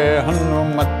Sumere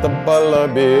Hanumata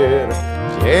Balabir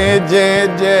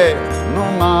Jai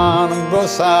Hanuman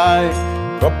Gosai,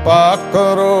 Kripa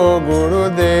Karo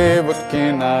Gurudev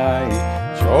Kinai,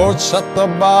 Jo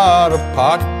Satabar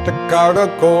Pat Kar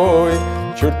Koi,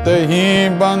 Chut Hi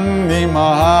Bandi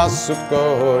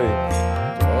Mahasukoi,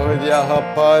 Toya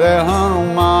Par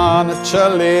Hanuman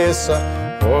Chalisa,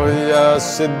 Hoya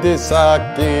Siddhi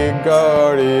Saki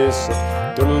Gaurisa,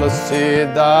 Tulsi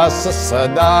Das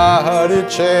Sada Hari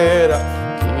Chera,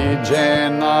 Ki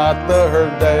Jainat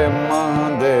Hriday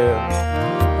Mandir,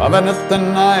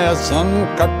 Avanatanaya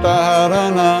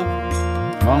Sankataharana,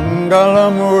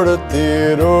 Mangalamurti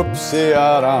Rup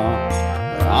Siyaram,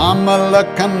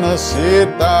 Ramalakana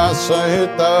Sita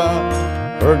Sahita,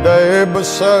 Hriday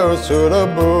Basav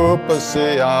Surabhupa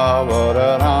Siyavara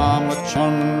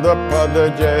Ramachandra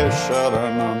Padajay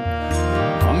Sharanam,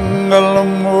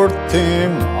 Mangalamurti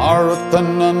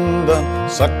Marutananda,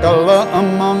 Sakala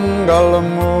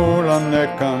Amangalamula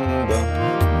Nekanda,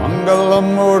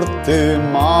 Mangalamurti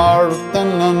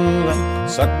Marutananda,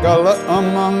 Sakala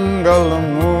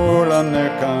Amangalamula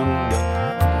Nekanda,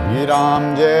 Shri Ram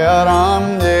Jai Ram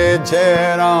Jai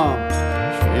Jai Ram,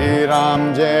 Shri Ram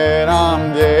Jai Ram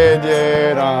Jai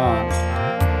Jai Ram.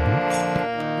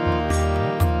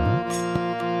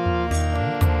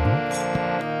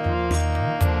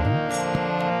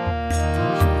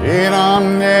 Shri Ram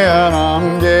Jai Ram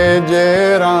Jai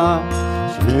Jai Ram,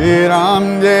 Shri Ram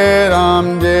Jai Ram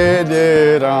Jai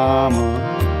Jai Ram.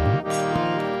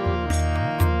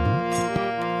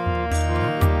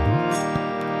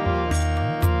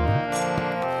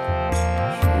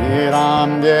 Shri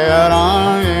Ram Jai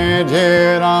Ram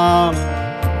Jai Ram,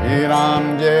 Shri Ram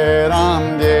Jai Ram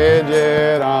Jai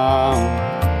Jai Ram.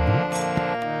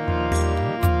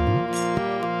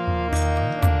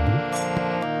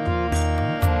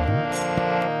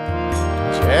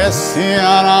 Jai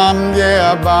Siya Ram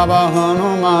Jai Baba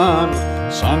Hanuman,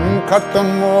 Sankat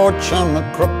Mochan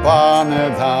Kripa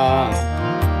Nidhan.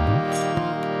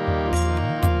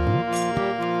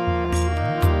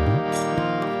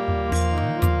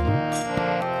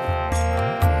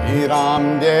 Shri Ram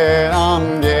Jai Ram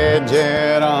Jai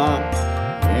Jai Ram,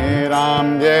 Shri Ram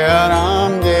Jai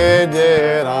Ram Jai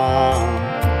Jai Ram.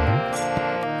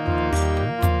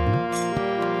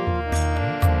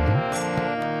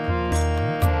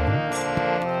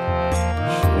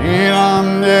 Shri Ram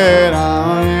Jai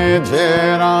Ram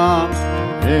Jai Ram,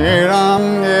 Shri Ram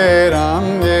Jai Ram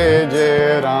Jai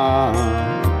Jai Ram.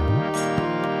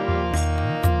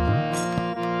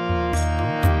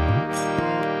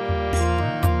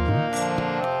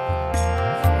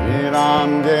 Shri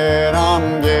Ram Jai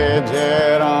Ram Jai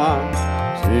Jai Ram,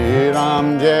 Shri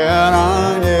Ram Jai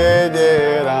Ram Jai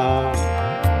Jai Ram.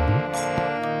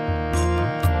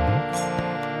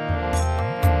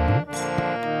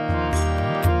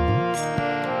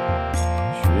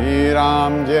 Shri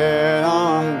Ram Jai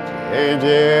Ram Jai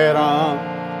Jai Ram,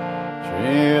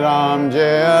 Shri Ram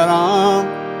Jai Ram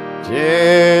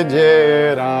Jai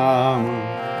Jai Ram.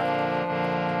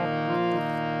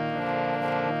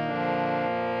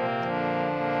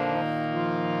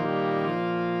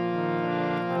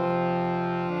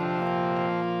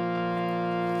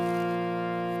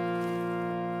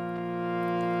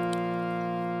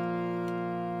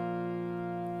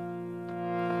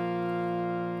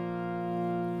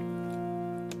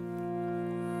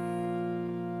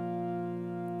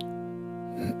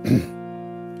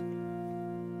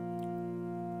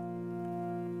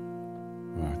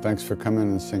 Thanks for coming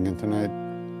and singing tonight.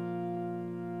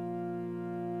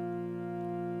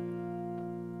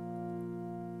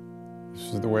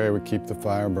 This is the way we keep the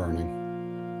fire burning.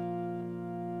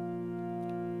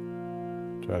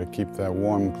 Try to keep that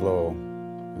warm glow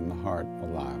in the heart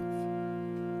alive.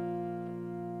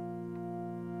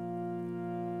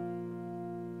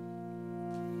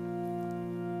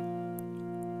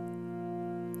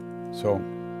 So,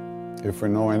 if we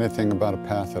know anything about a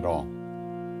path at all,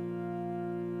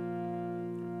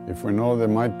 if we know there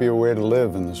might be a way to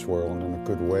live in this world in a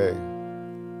good way,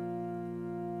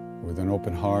 with an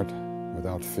open heart,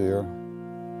 without fear,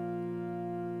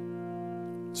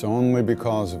 it's only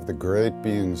because of the great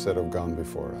beings that have gone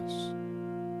before us.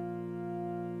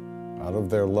 Out of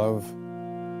their love,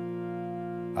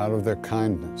 out of their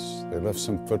kindness, they left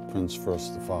some footprints for us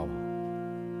to follow.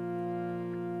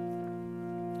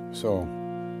 So,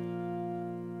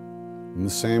 in the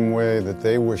same way that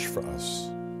they wish for us,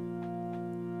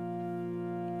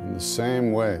 in the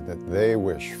same way that they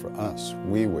wish for us,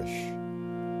 we wish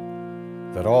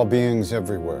that all beings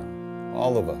everywhere,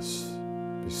 all of us,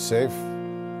 be safe,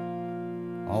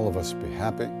 all of us be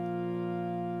happy,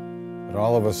 that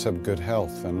all of us have good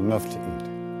health and enough to eat.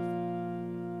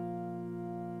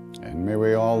 And may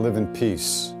we all live in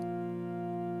peace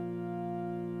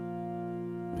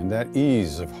and at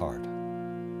ease of heart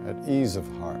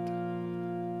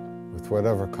with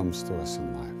whatever comes to us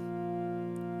in life.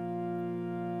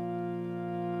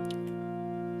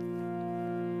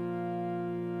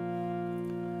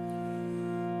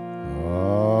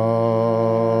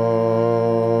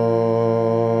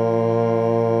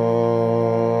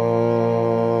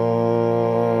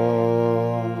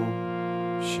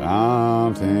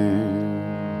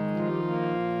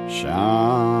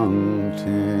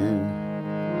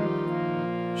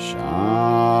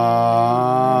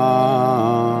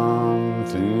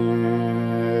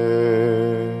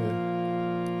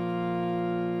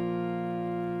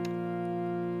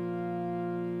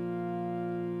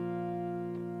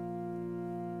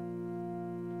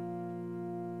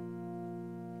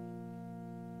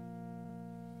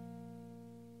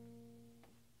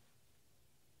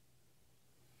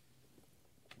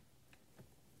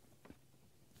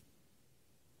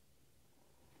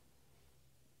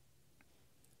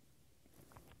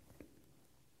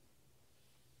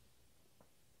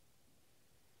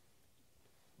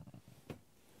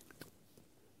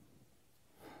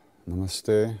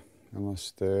 Namaste,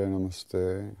 namaste,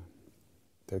 namaste.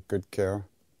 Take good care.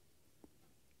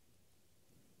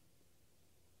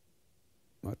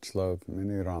 Much love,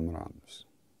 many Ram Rams.